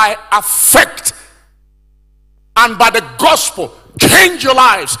that I affect and by the gospel change your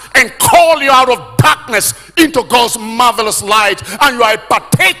lives and call you out of darkness into God's marvelous light, and you are a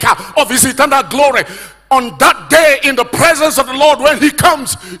partaker of his eternal glory. on that day in the presence of the Lord, when he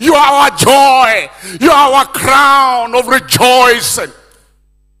comes, you are our joy, you are our crown of rejoicing.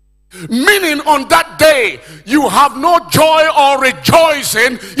 Meaning, on that day, you have no joy or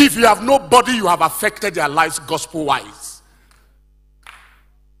rejoicing if you have nobody you have affected their lives gospel-wise.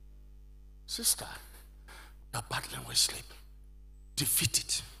 Sister, you're battling with sleep. Defeat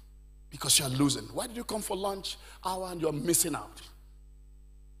it, because you're losing. Why did you come for lunch hour and you're missing out?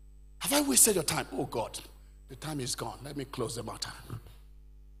 Have I wasted your time? Oh God, the time is gone. Let me close the matter.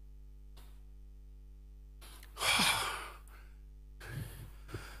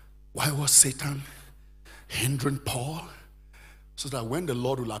 Why was Satan hindering Paul? So that when the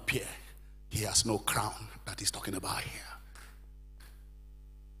Lord will appear, he has no crown that he's talking about here.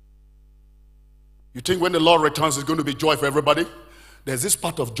 You think when the Lord returns, it's going to be joy for everybody? There's this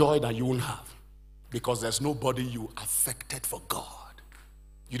part of joy that you won't have, because there's nobody you affected for God.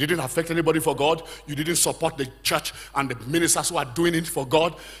 You didn't affect anybody for God. You didn't support the church and the ministers who are doing it for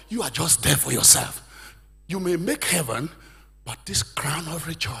God. You are just there for yourself. You may make heaven, but this crown of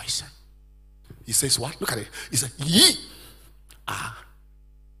rejoicing. He says what? Look at it. He said, ye are.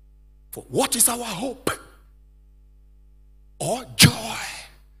 For what is our hope? Or joy?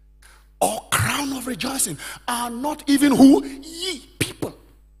 Or crown of rejoicing? Are not even who? Ye. People.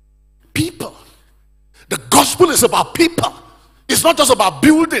 People. The gospel is about people. It's not just about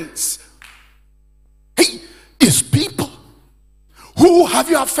buildings. Hey, it's people. Who have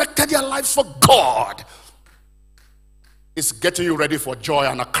you affected their lives for God? It's getting you ready for joy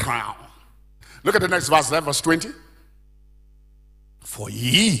and a crown. Look at the next verse there, verse 20. For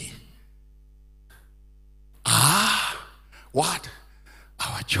ye are what?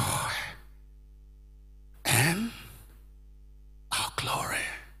 Our joy and our glory.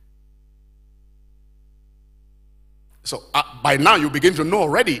 So by now you begin to know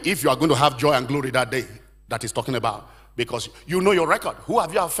already if you are going to have joy and glory that day that he's talking about, because you know your record. Who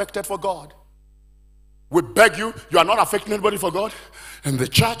have you affected for God? We beg you, you are not affecting anybody for God. And the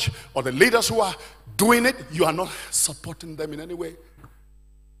church or the leaders who are doing it, you are not supporting them in any way.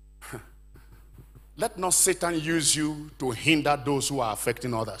 Let not Satan use you to hinder those who are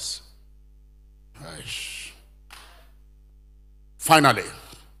affecting others. Finally,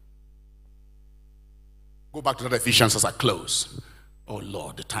 go back to the Ephesians as I close. Oh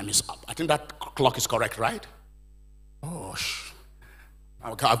Lord, the time is up. I think that clock is correct, right? Oh,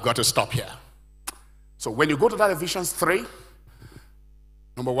 I've got to stop here. So when you go to that Ephesians 3,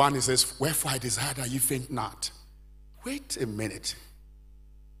 number 1, it says, wherefore I desire that you faint not. Wait a minute.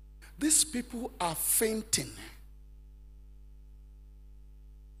 These people are fainting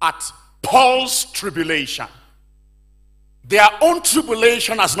at Paul's tribulation. Their own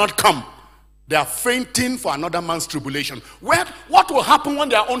tribulation has not come. They are fainting for another man's tribulation. What will happen when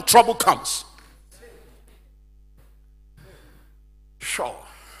their own trouble comes? Sure.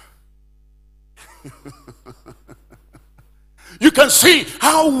 You can see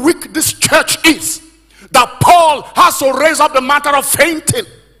how weak this church is, that Paul has to raise up the matter of fainting.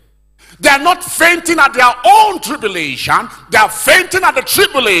 They are not fainting at their own tribulation. They are fainting at the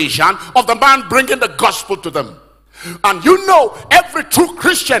tribulation of the man bringing the gospel to them. And you know, every true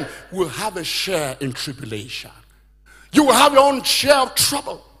Christian will have a share in tribulation. You will have your own share of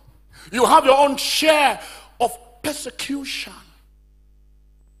trouble. You have your own share of persecution.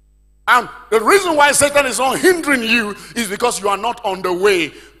 And the reason why Satan is not hindering you is because you are not on the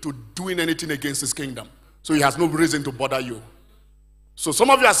way to doing anything against his kingdom. So he has no reason to bother you. So some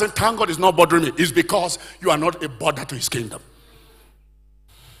of you are saying, thank God it's not bothering me. It's because you are not a bother to his kingdom.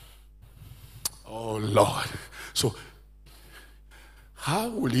 Oh Lord. So how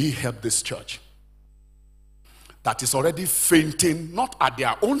will he help this church that is already fainting, not at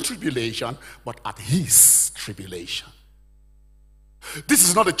their own tribulation, but at his tribulation? This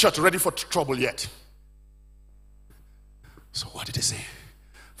is not a church ready for trouble yet. So what did he say?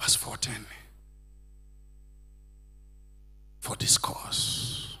 Verse 14. For this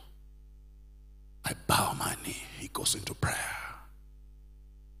cause I bow my knee. He goes into prayer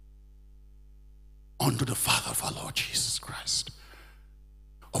unto the Father of our Lord Jesus Christ,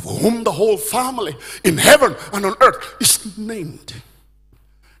 of whom the whole family in heaven and on earth is named.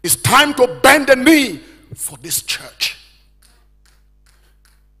 It's time to bend the knee for this church.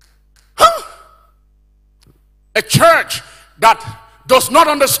 A church that does not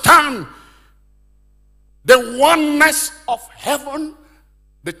understand the oneness of heaven,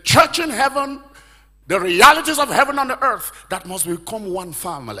 the church in heaven, the realities of heaven and the earth, that must become one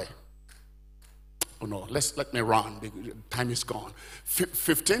family. Oh no, let me run. The time is gone.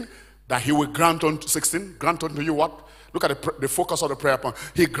 15, that he will grant unto 16, grant unto you what? Look at the focus of the prayer point.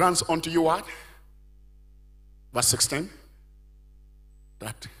 He grants unto you what? Verse 16.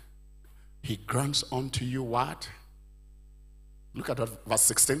 That he grants unto you what? Look at that, verse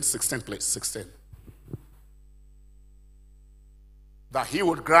 16. 16, please. 16. That he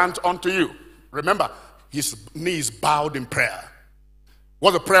would grant unto you. Remember, his knees bowed in prayer.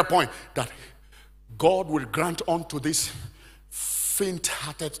 What's the prayer point? That God will grant unto this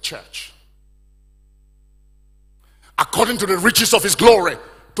faint-hearted church, according to the riches of his glory,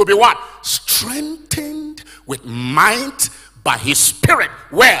 to be what? Strengthened with might by his spirit.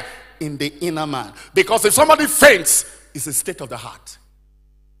 Where? In the inner man. Because if somebody faints, it's a state of the heart.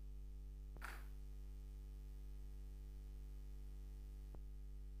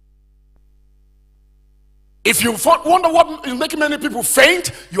 If you wonder what is making many people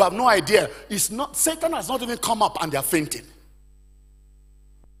faint, you have no idea. It's not, Satan has not even come up and they are fainting.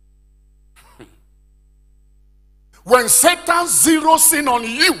 When Satan zeroes in on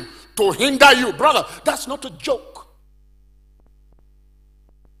you to hinder you, brother, that's not a joke.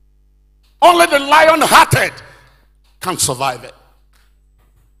 Only the lion-hearted can survive it.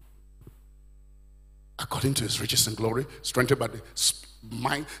 According to his riches and glory, strengthened by the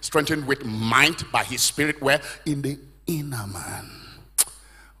mind, strengthened with might by his spirit, where? In the inner man.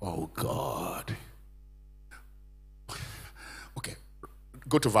 Oh God. Okay,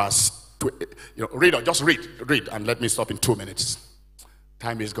 go to verse. Read, or just read, and let me stop in 2 minutes.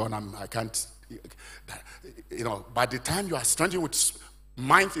 Time is gone. I can't. By the time you are strengthened with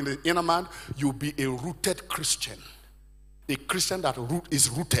mind in the inner man, you'll be a rooted Christian. A Christian that is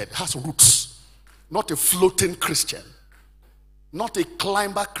rooted, has roots, not a floating Christian. Not a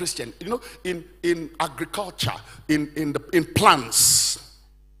climber Christian. In agriculture, in plants,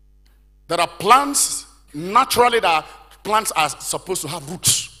 there are plants, naturally plants are supposed to have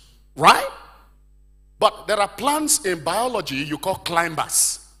roots, right? But there are plants in biology you call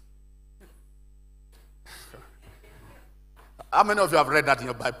climbers. How many of you have read that in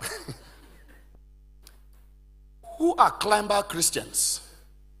your Bible? Who are climber Christians?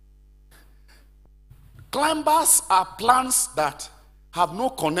 Climbers are plants that have no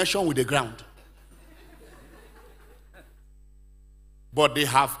connection with the ground, but they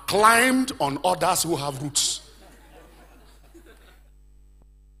have climbed on others who have roots.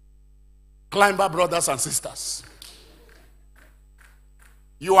 Climber brothers and sisters,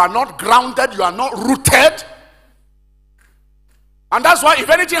 you are not grounded, you are not rooted, and that's why if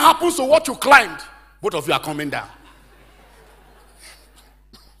anything happens to what you climbed, both of you are coming down.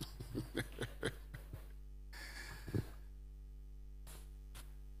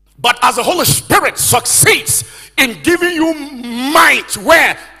 But as the Holy Spirit succeeds in giving you might,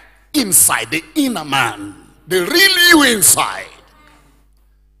 where? Inside, the inner man, the real you inside.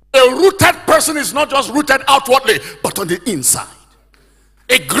 A rooted person is not just rooted outwardly, but on the inside.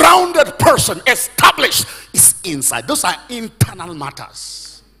 A grounded person, established, is inside. Those are internal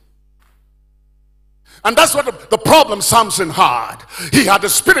matters. And that's what the problem Samson had. He had the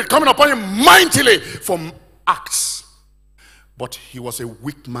Spirit coming upon him mightily from Acts. But he was a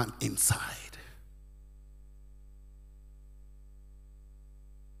weak man inside.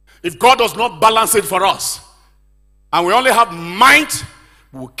 If God does not balance it for us, and we only have might,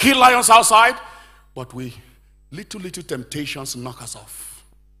 we'll kill lions outside, but little temptations knock us off.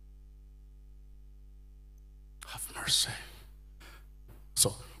 Have mercy.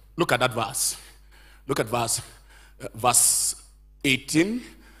 So, look at that verse. Look at verse 18.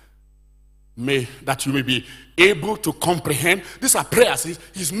 That you may be able to comprehend. These are prayers.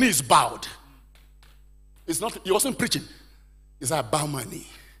 His knees bowed. He wasn't preaching. He said, I bow my knee.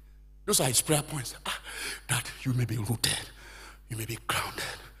 Those are his prayer points. That you may be rooted. You may be grounded.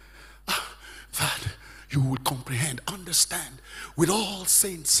 That you will comprehend, understand with all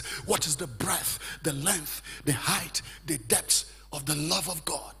saints what is the breadth, the length, the height, the depth of the love of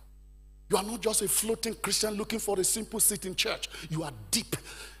God. You are not just a floating Christian looking for a simple seat in church. You are deep.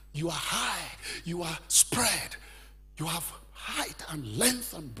 You are high, you are spread, you have height and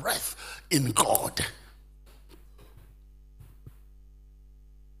length and breadth in God.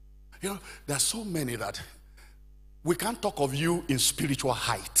 There are so many that we can't talk of you in spiritual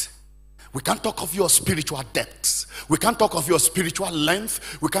height. We can't talk of your spiritual depths. We can't talk of your spiritual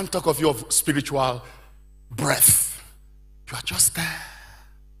length. We can't talk of your spiritual breadth. You are just there.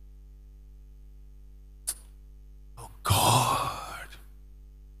 Oh God.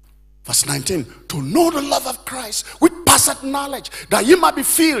 Verse 19, to know the love of Christ with passeth knowledge, that ye might be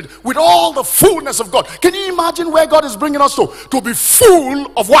filled with all the fullness of God. Can you imagine where God is bringing us to? To be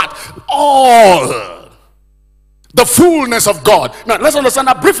full of what? All. The fullness of God. Now, let's understand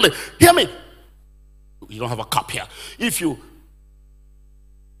that briefly. Hear me. You don't have a cup here. If you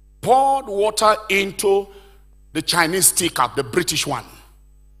poured water into the Chinese teacup, the British one,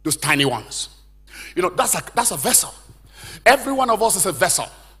 those tiny ones. You know, that's a vessel. Every one of us is a vessel.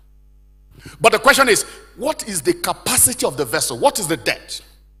 But the question is, what is the capacity of the vessel? What is the depth?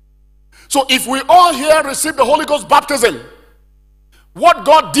 So if we all here receive the Holy Ghost baptism, what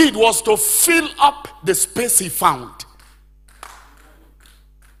God did was to fill up the space he found.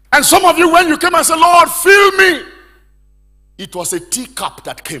 And some of you, when you came and said, Lord, fill me, it was a teacup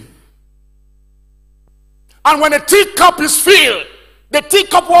that came. And when a teacup is filled, the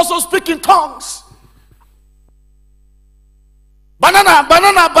teacup will also speak in tongues. Banana,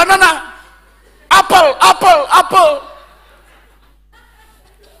 banana, banana. Apple, apple, apple.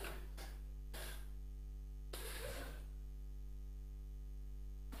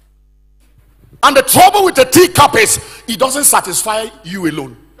 And the trouble with the teacup is it doesn't satisfy you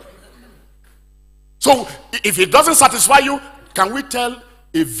alone. So if it doesn't satisfy you, can we tell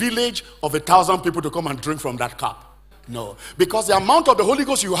a village of 1,000 people to come and drink from that cup? No, because the amount of the Holy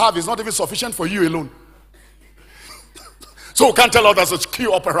Ghost you have is not even sufficient for you alone. So we can't tell others to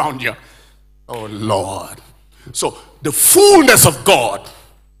queue up around you. Oh Lord. So the fullness of God,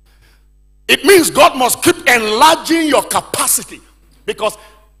 it means God must keep enlarging your capacity, because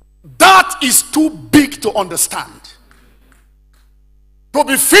that is too big to understand. To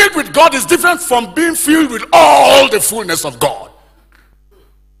be filled with God is different from being filled with all the fullness of God.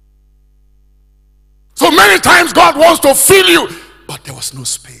 So many times God wants to fill you, but there was no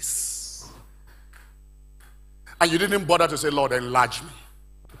space. And you didn't bother to say, Lord, enlarge me.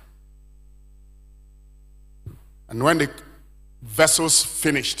 And when the vessels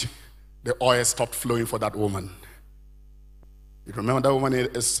finished, the oil stopped flowing for that woman. You remember that woman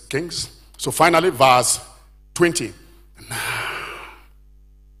is Kings? So finally, verse 20. Now,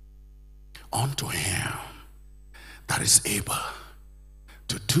 unto him that is able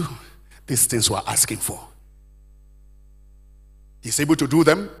to do these things we're asking for. He's able to do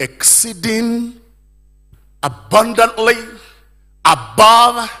them exceeding abundantly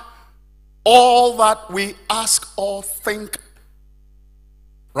above all that we ask or think.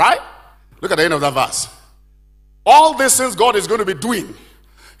 Right? Look at the end of that verse. All these things God is going to be doing,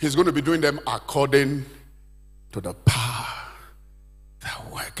 he's going to be doing them according to the power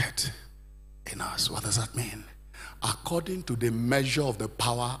that worketh in us. What does that mean? According to the measure of the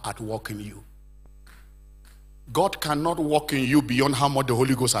power at work in you. God cannot work in you beyond how much the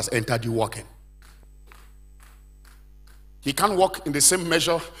Holy Ghost has entered you working. He can't work in the same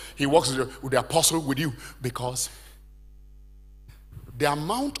measure he works with the apostle with you, because the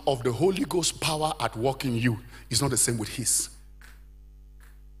amount of the Holy Ghost power at work in you is not the same with his.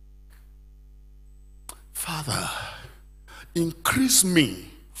 Father, increase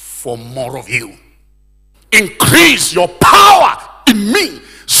me for more of you. Increase your power in me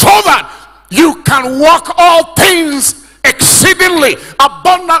so that you can work all things exceedingly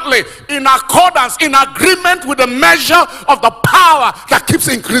abundantly in accordance, in agreement with the measure of the power that keeps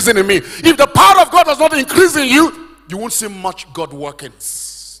increasing in me. If the power of God does not increase in you, you won't see much God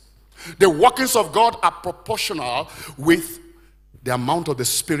workings. The workings of God are proportional with the amount of the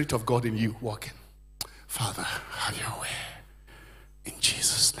Spirit of God in you working. Father, have your way. In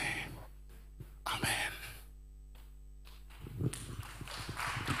Jesus' name. Amen.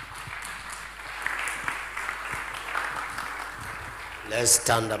 Let's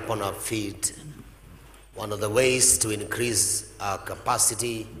stand upon our feet. One of the ways to increase our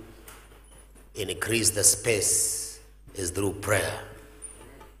capacity, increase the space, is through prayer.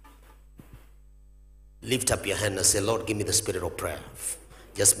 Lift up your hand and say, Lord, give me the spirit of prayer.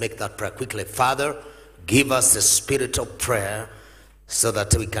 Just make that prayer quickly. Father, give us the spirit of prayer so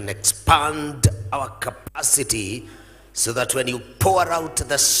that we can expand our capacity, so that when you pour out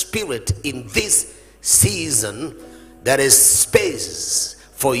the Spirit in this season, there is space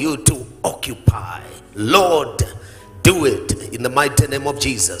for you to occupy. Lord, do it in the mighty name of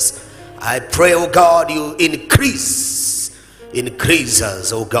Jesus. I pray, oh God, you increase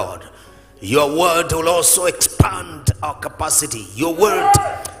us, oh God. Your word will also expand our capacity. Your word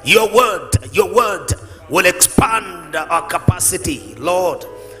will expand our capacity. Lord,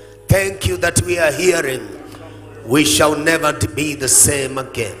 thank you that we are hearing. We shall never be the same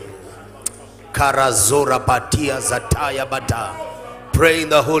again. Karazora Batia Zataya Bada. Pray in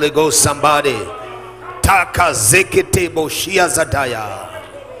the Holy Ghost, somebody. Taka Zekete Boshia Zadaya.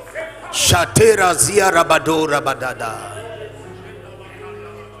 Shatera Zia Rabadora Badada.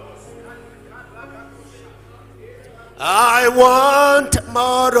 I want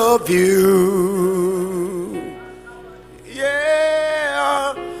more of you.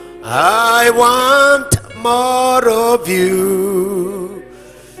 Yeah. I want more of you.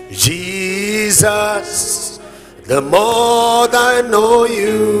 Jesus, The more I know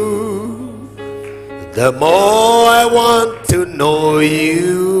you, the more I want to know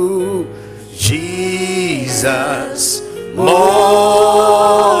you, Jesus.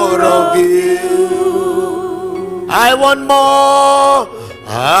 More of you. I want more.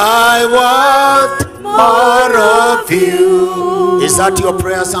 I want more of you. Is that your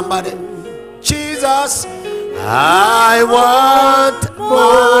prayer, somebody? Jesus, I want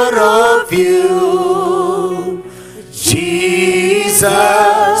more of you. Jesus,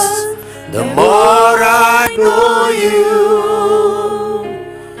 the more I know you,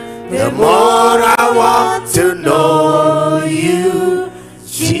 the more I want to know you,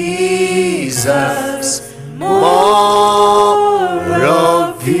 Jesus, more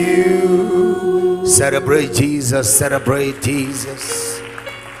of you. Celebrate Jesus, celebrate Jesus.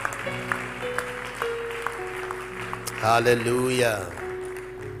 Hallelujah.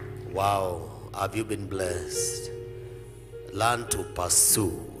 Wow, have you been blessed? Learn to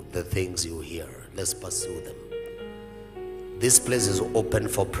pursue the things you hear. Let's pursue them. This place is open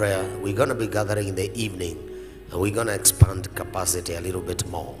for prayer. We're going to be gathering in the evening, and we're going to expand capacity a little bit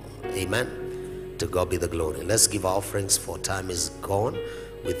more. Amen. To God be the glory. Let's give our offerings, for time is gone.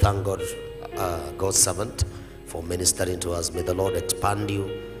 We thank God, God's servant, for ministering to us. May the Lord expand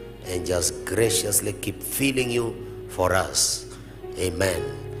you and just graciously keep filling you for us.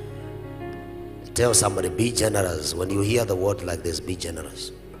 Amen. Tell somebody, be generous. When you hear the word like this, be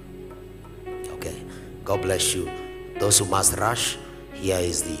generous. Okay. God bless you. Those who must rush, here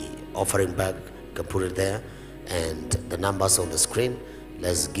is the offering bag. You can put it there, and the numbers on the screen.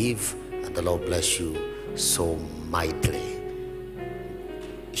 Let's give, and the Lord bless you so mightily.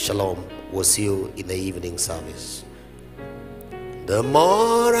 Shalom. We'll see you in the evening service. The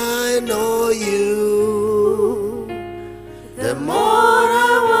more I know you, the more